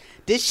said,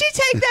 "Did she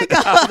take that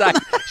gum?" I was like,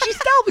 she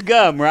stole the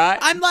gum, right?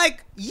 I'm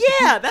like,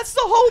 yeah, that's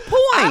the whole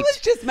point. I was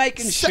just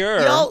making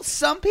sure. Y'all,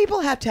 some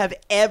people have to have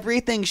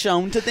everything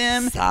shown to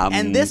them, Some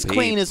and this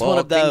queen is one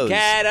of people those.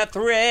 can get a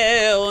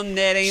thrill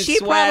knitting She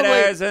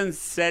sweaters and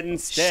sitting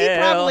still.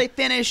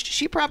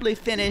 She probably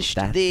finished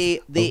That's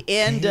the okay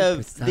end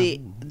of for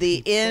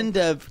the end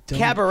of Don't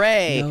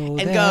Cabaret know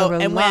and they're go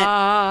and went.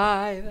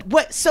 alive.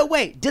 What? So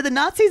wait, did the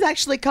Nazis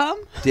actually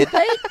come? Did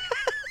they?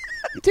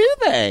 Do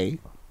they?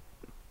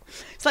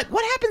 It's like,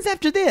 what happens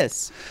after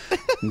this?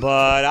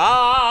 But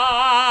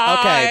I...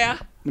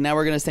 Okay, now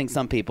we're gonna sing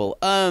Some People.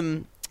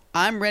 I'm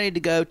ready to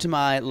go to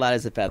my light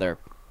as a feather.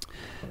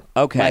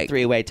 Okay. My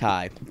three-way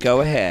tie.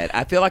 Go ahead.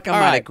 I feel like I All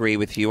might right. agree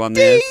with you on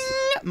Ding!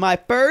 this. My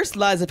first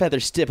light as a feather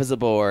stiff as a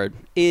board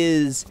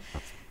is,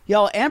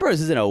 y'all,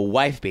 Ambrose is in a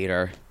wife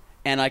beater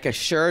and like a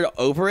shirt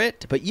over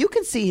it, but you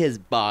can see his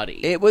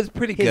body. It was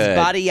pretty his good.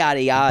 body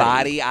yada yada.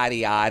 Body, yada,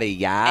 yada,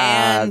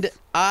 yes. And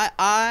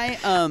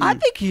I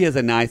think he has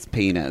a nice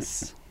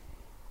penis.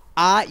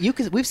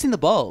 we've seen the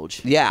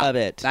bulge Yeah, of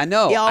it. I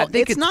know. Y'all, I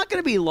think it's not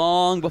going to be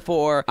long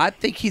before I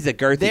think he's a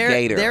girthy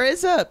gator. there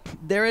is a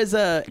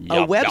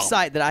Yum,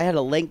 website that I had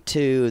a link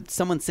to.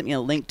 Someone sent me a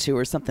link to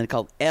or something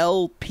called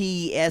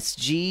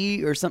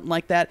LPSG or something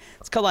like that.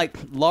 It's called like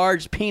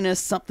large penis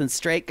something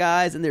straight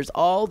guys, and there's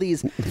all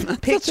these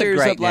pictures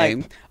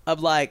great of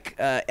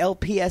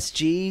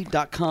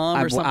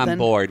LPSG.com or something. I'm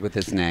bored with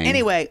his name.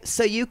 Anyway,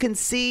 so you can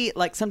see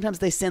like sometimes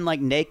they send like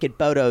naked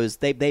photos.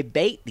 They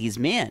bait these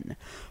men.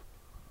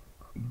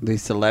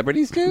 These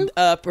celebrities do?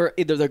 For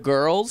either the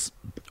girls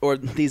or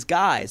these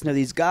guys. No,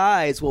 these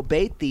guys will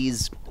bait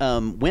these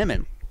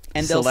women,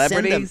 and they'll send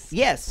them. Celebrities?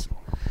 Yes,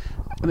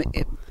 I mean,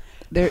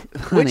 they're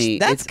honey.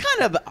 that's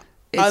kind of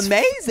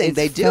amazing. It's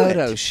They do it.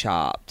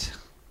 photoshopped.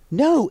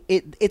 No,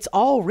 it's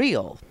all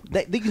real.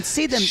 You can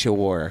see them.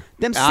 Sure.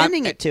 Them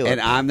sending it to And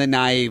him. I'm the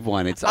naive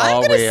one. It's I'm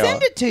all gonna real.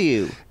 send it to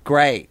you.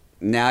 Great.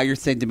 Now you're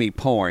sending me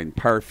porn.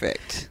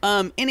 Perfect.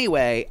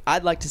 Anyway,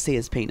 I'd like to see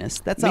his penis.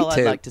 That's Me all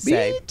too. I'd like to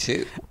say. Me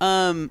too.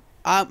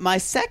 My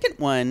second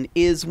one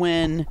is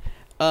when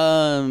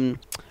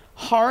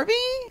Harvey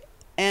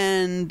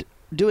and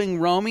doing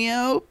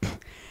Romeo,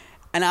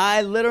 and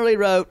I literally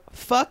wrote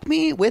 "fuck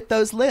me with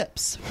those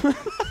lips,"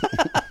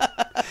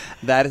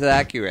 That is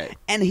accurate.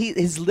 and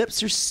his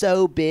lips are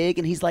so big,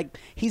 and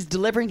he's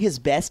delivering his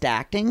best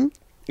acting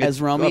as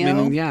It's- Romeo. I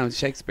mean, yeah,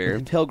 Shakespeare.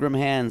 Pilgrim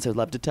hands I'd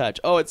love to touch.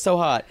 Oh, it's so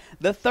hot.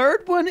 The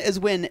third one is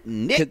when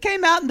Nick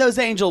came out in those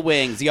angel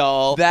wings,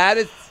 y'all. That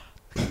is.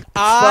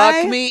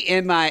 I- Fuck me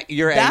in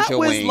your That angel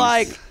was wings.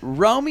 like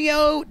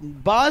Romeo,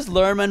 Baz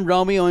Luhrmann,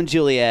 Romeo and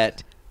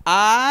Juliet.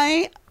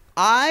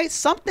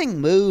 Something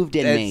moved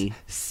in me.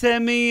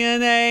 Send me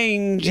an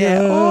angel.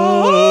 Yeah.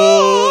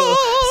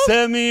 Oh.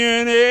 Send me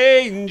an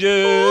angel.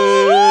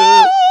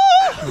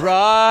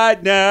 Right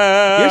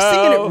now. You're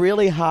singing it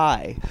really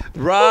high.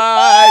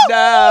 Right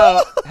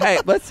now. Hey,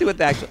 let's see what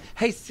the actual.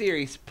 Hey,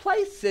 Siri,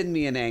 play Send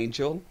Me an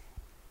Angel.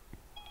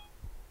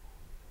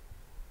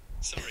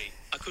 Sorry,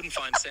 I couldn't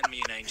find Send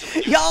Me an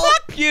Angel. Y'all,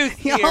 Fuck you,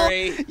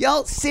 Siri.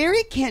 y'all,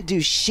 Siri can't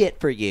do shit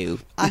for you.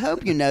 I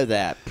hope you know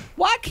that.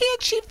 Why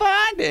can't she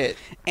find it?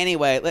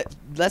 Anyway,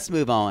 let's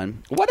move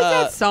on. What is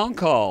that song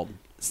called?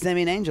 Send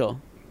me an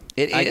angel.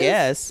 It is. I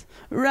guess.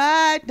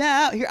 Right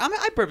now. Here, I'm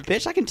a perfect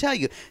pitch. I can tell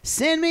you.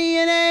 Send me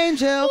an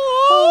angel.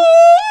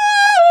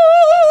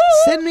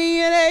 Send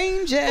me an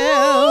angel.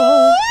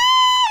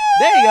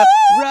 There you go.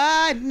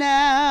 Right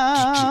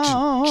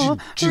now.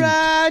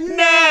 Right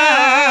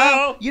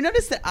now. You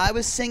notice that I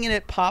was singing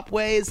it pop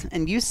ways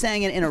and you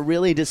sang it in a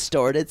really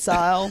distorted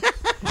style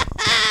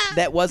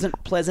that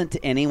wasn't pleasant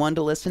to anyone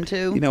to listen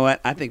to. You know what?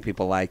 I think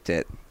people liked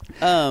it.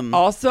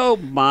 Also,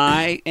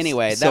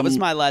 Anyway, that was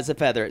my Liza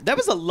Feather. That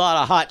was a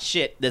lot of hot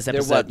shit this There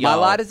episode, was. My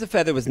y'all. Light as a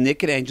Feather was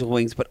Nick and Angel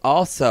Wings, but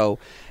also,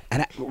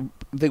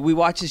 we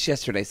watched this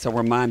yesterday, so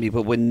remind me,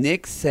 but when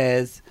Nick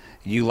says,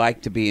 you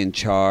like to be in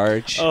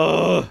charge,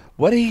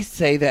 what did he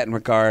say that in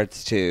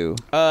regards to?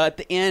 At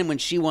the end, when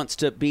she wants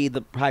to be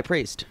the high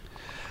priest.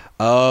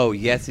 Oh,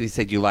 yes, and he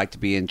said, you like to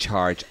be in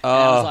charge. And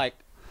I was like,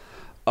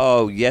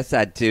 oh, yes,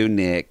 I do,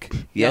 Nick.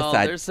 Yes, no,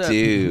 I there's a-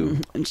 do.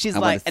 And she's I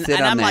wanna like, and sit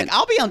on I'm that. like,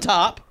 I'll be on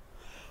top.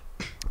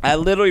 I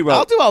literally wrote,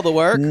 I'll do all the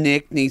work.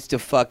 Nick needs to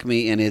fuck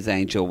me in his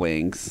angel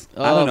wings.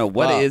 I Oh, don't know.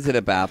 What fuck. is it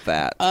about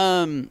that?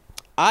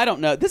 I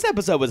don't know. This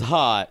episode was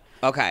hot.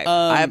 Okay,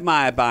 I have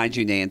my I Bind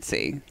You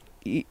Nancy.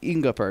 You can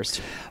go first.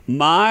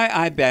 My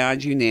I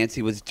Bind You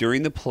Nancy was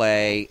during the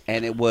play,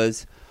 and it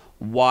was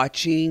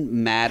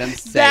watching Madam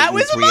Satan's That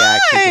was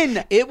reaction.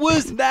 mine! It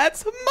was.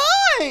 That's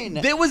mine.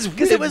 It was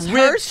because it was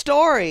her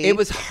story. It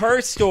was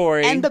her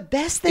story, And the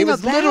best thing it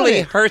was about literally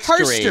it, her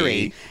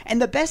story.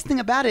 And the best thing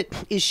about it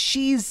is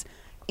she's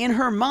in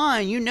her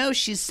mind. You know,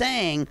 she's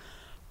saying,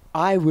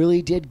 "I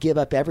really did give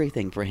up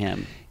everything for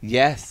him."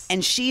 Yes,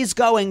 And she's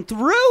going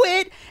through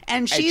it,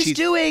 and she's she's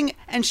doing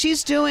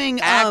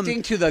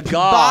acting to the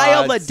gods.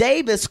 Viola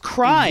Davis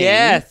crying.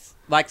 Yes,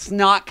 like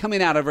snot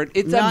coming out of her.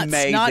 It's not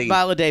amazing. Snot,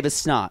 Viola Davis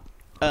snot.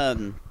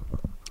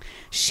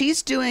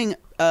 She's doing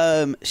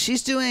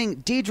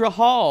Deidre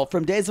Hall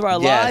from Days of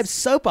Our Yes. Lives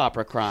soap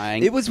opera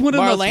crying. It was one of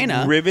the Marlena.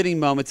 most riveting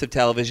moments of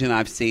television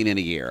I've seen in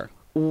a year.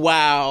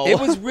 Wow. It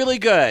was really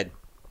good.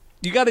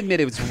 You got to admit,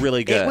 it was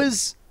really good. It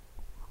was.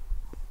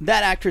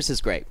 That actress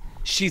is great.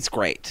 She's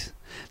great.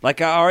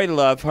 Like, I already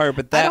love her,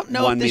 but that I don't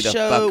know won if me the the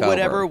show fuck would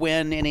over. ever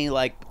win any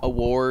like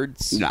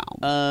awards. No.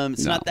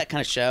 It's No. not that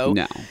kind of show.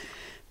 No.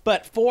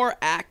 But for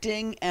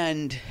acting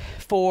and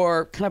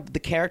for kind of the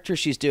character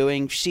she's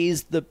doing,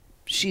 she's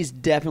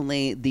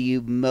definitely the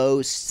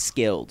most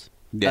skilled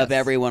Yes. of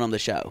everyone on the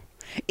show.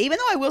 Even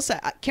though I will say,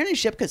 Karen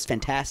Shipka is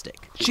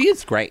fantastic. She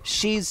is great.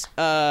 She's,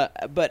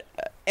 but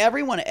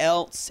everyone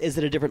else is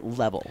at a different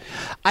level.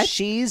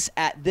 She's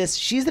at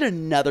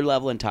another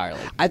level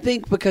entirely. I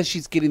think because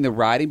she's getting the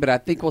writing, but I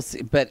think we'll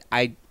see. But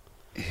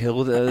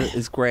Hilda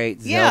is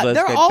great. Yeah, Zelda's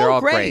they're great. all, They're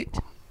all great.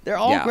 They're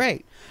all Yeah.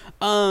 great.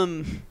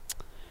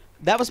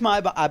 That was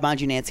my I Mind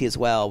You Nancy as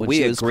well when We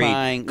she was agreed.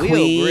 crying. We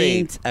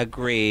Queens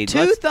agreed.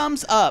 Two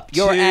thumbs up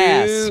your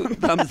ass.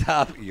 Thumbs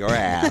up your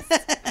ass.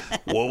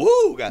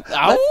 Woo!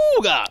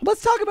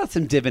 Let's talk about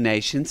some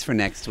divinations for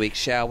next week,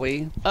 shall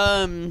we?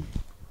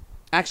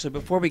 Actually,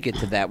 before we get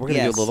to that, we're going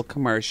to do Yes. a little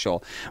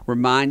commercial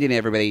reminding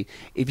everybody,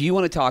 if you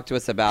want to talk to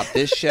us about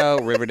this show,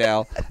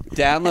 Riverdale,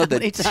 download How the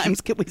many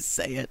times can we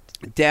say it?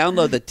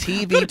 download the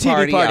TV Go to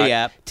TV Party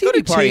app. Go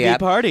to TV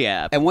Party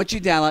app. And once you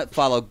download,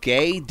 follow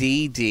Gay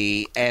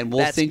DD, and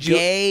we'll That's send you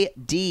Gay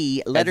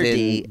D, letter as in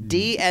D.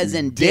 D as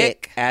in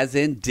dick. as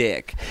in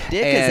dick,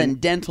 Dick as in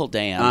dental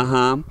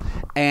dam.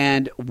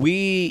 And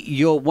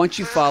once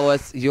you follow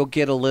us, you'll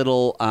get a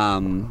little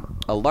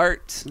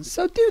alert.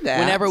 So do that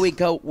Whenever we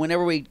go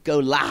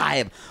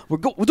live, we'll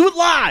do it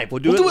live. We'll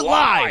do it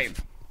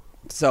live.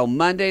 So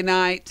Monday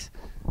night,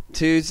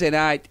 Tuesday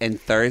night, and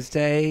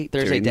Thursday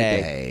during the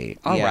day.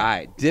 All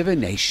right, Yeah.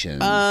 divination.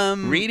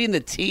 Reading the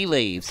tea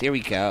leaves. Here we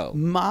go.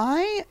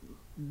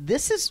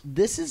 This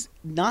is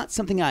not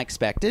something I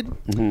expected.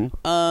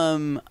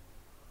 Mm-hmm.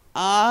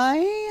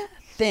 I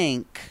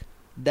think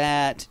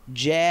that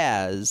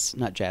Roz.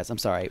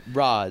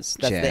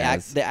 That's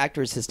Jazz. the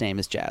actor's. His name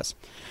is Jazz.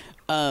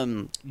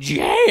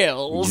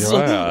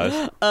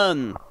 Jazz.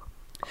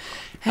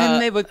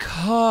 And they would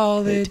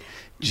call it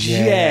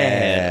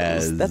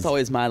Jazz. That's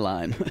always my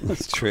line.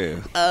 That's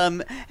true.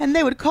 And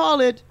they would call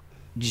it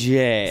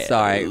Jazz.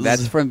 Sorry,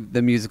 that's from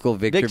the musical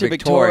Victor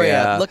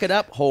Victoria. Look it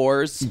up,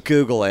 whores.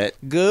 Google it.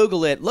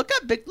 Google it. Look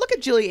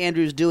at Julie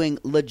Andrews doing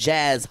La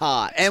Jazz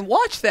Hot. And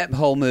watch that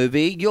whole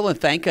movie. You'll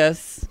thank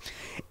us.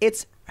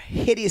 It's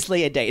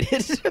hideously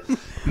dated.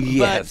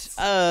 Yes.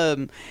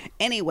 But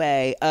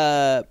anyway,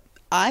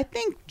 I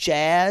think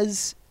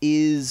Jazz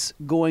is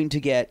going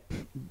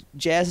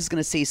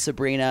to see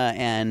Sabrina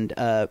and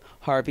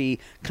Harvey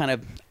kind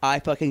of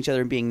eye-fucking each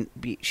other and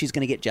she's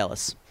going to get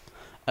jealous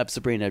of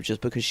Sabrina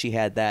just because she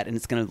had that, and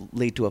it's going to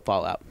lead to a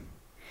fallout.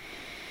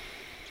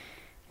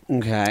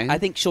 Okay. I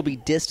think she'll be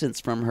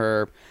distanced from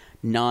her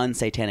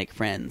non-satanic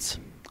friends.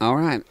 All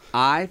right.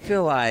 I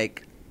feel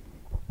like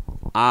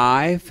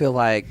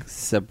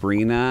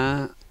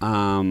Sabrina.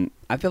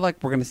 I feel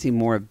like we're going to see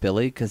more of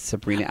Billy because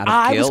Sabrina out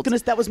of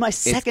guilt. That was my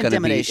second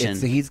divination.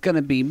 He's going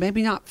to be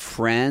maybe not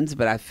friends,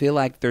 but I feel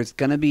like there's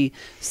going to be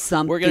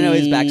something. We're going to know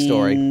his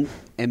backstory.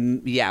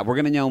 And yeah, we're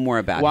going to know more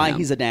about why him.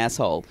 he's an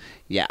asshole.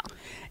 Yeah.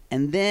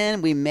 And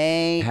then we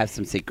may have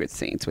some secret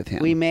scenes with him.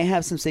 We may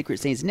have some secret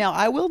scenes. Now,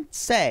 I will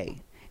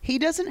say, he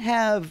doesn't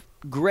have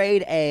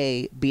grade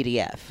A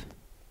BDF.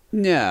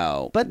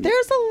 No. But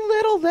there's a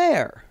little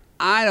there.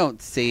 I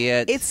don't see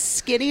it. It's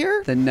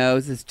skinnier. The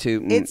nose is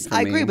too.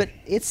 I agree, but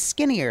it's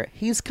skinnier.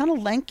 He's kind of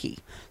lanky.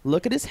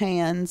 Look at his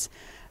hands.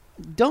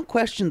 Don't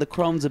question the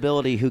Chrome's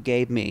ability who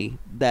gave me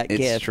that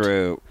gift. It's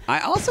true. I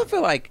also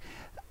feel like,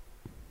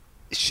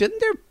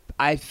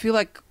 I feel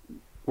like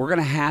we're going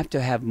to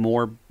have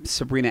more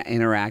Sabrina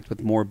interact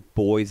with more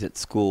boys at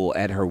school,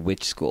 at her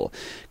witch school.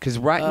 Because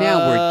right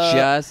now we're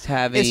just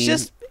having. It's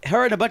just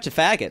her and a bunch of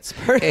faggots.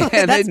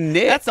 And then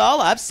Nick. That's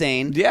all I've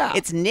seen. Yeah.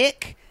 It's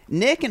Nick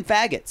and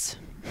faggots.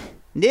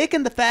 Nick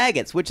and the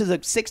Faggots, which is a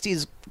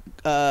 60s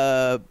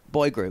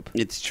boy group.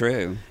 It's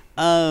true.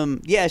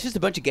 Yeah, it's just a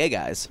bunch of gay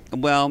guys.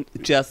 Well,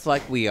 just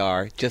like we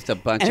are, just a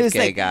bunch And it of was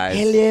gay like, guys.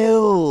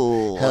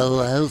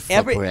 Hello,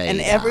 Sabrina.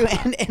 and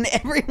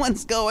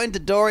everyone's going to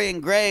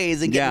Dorian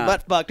Gray's and getting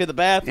butt fucked in the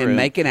bathroom and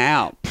making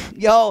out.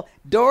 Yo,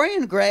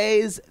 Dorian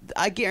Gray's,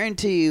 I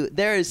guarantee you,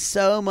 there is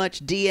so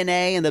much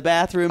DNA in the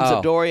bathrooms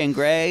of Dorian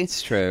Gray.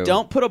 It's true.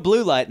 Don't put a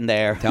blue light in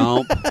there.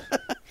 Don't.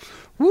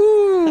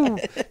 Woo!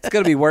 It's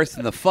going to be worse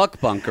than the fuck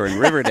bunker in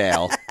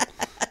Riverdale.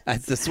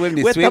 As the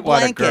Swimney With the Sweetwater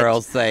blanket.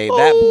 girls say,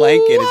 that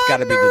blanket has got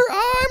to be the...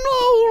 I'm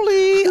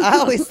lonely. I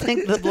always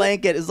think the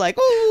blanket is like,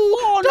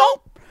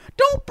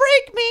 don't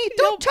break me.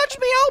 Don't touch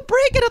me. I'll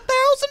break it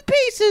 1,000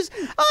 pieces.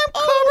 I'm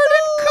covered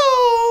in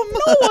cum.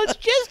 No, it's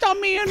just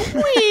I'm being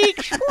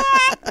weak.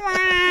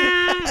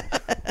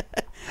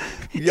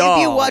 If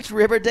you watch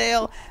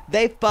Riverdale,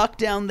 They fuck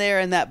down there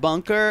in that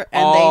bunker,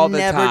 and All they the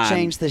never time.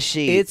 change the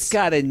sheets.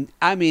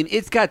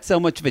 It's got so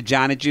much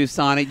vagina juice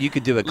on it. You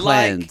could do a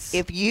cleanse. Like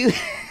if you,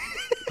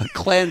 A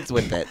cleanse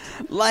with it.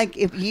 like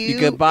if you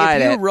could buy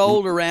if it you at-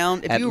 rolled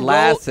around, if at you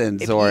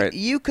Lassen's rolled, or if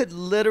you could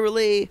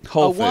literally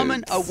Whole a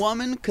Foods.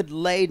 woman could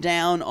lay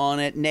down on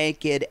it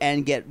naked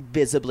and get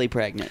visibly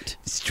pregnant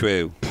It's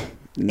true.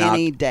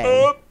 any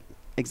day.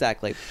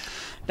 Exactly.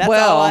 That's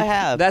well, all I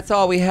have. That's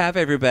all we have,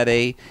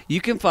 everybody.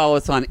 You can follow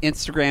us on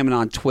Instagram and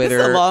on Twitter.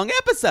 This is a long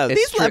episode. It's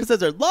These true.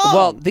 episodes are long.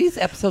 Well, these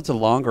episodes are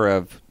longer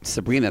of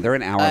Sabrina. They're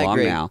an hour I long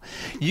agree. now.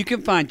 You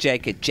can find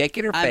Jake at Jake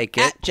It or I'm Fake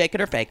It. at Jake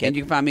It or Fake It. And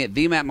you can find me at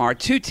VMattMar,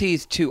 2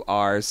 T's, 2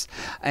 R's.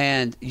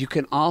 And you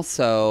can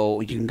also,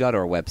 you can go to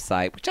our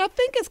website, which I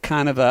think is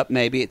kind of up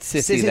maybe. It's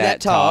Sissy That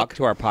Talk,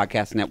 to our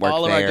podcast network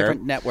all of there. our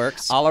different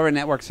networks. All of our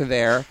networks are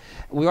there.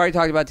 We already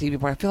talked about TV,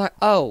 but I feel like,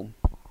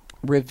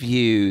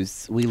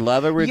 reviews. We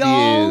love a review.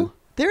 Y'all,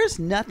 there's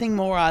nothing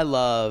more I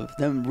love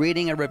than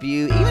reading a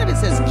review, even if it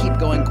says "Keep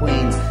Going,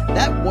 Queens."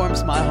 That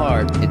warms my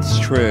heart. It's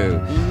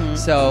true.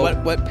 So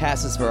What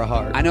passes for a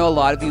heart? I know a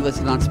lot of you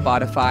listen on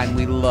Spotify, and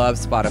we love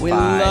Spotify. We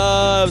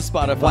love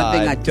Spotify. One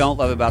thing I don't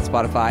love about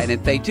Spotify, and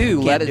if they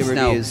do, let Can't us do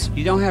know. reviews.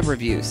 You don't have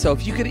reviews. So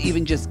if you could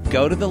even just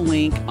go to the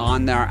link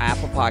on our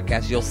Apple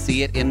Podcast, you'll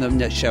see it in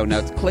the show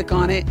notes. Click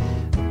on it,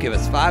 give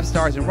us 5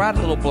 stars, and write a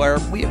little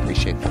blurb. We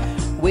appreciate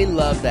that. We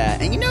love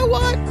that. And you know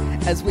what?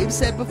 As we've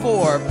said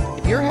before,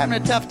 if you're having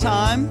a tough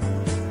time,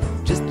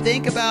 just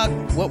think about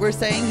what we're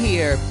saying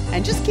here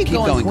and just keep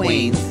going,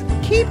 Queens.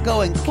 Keep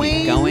going,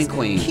 Queens. going,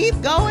 Queens. Keep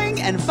going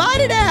and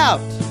fight it out.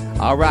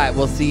 All right,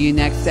 we'll see you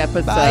next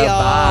episode. Bye,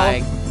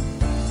 y'all. Bye.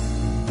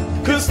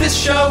 Cause this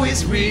show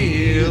is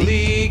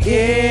really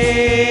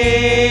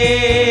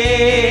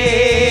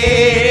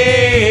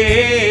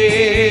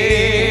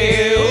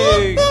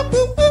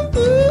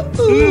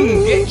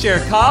gay. Get your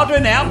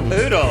cauldron out,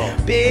 poodle.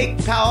 Big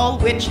tall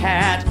witch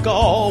hat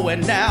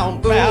going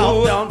down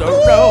down the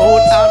road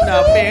on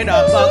the bit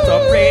of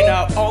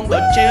Sabrina on the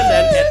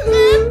chillin'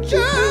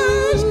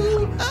 adventures.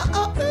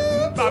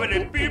 Bobbing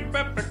and beep,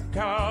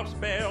 cobs,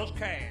 bells,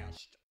 can.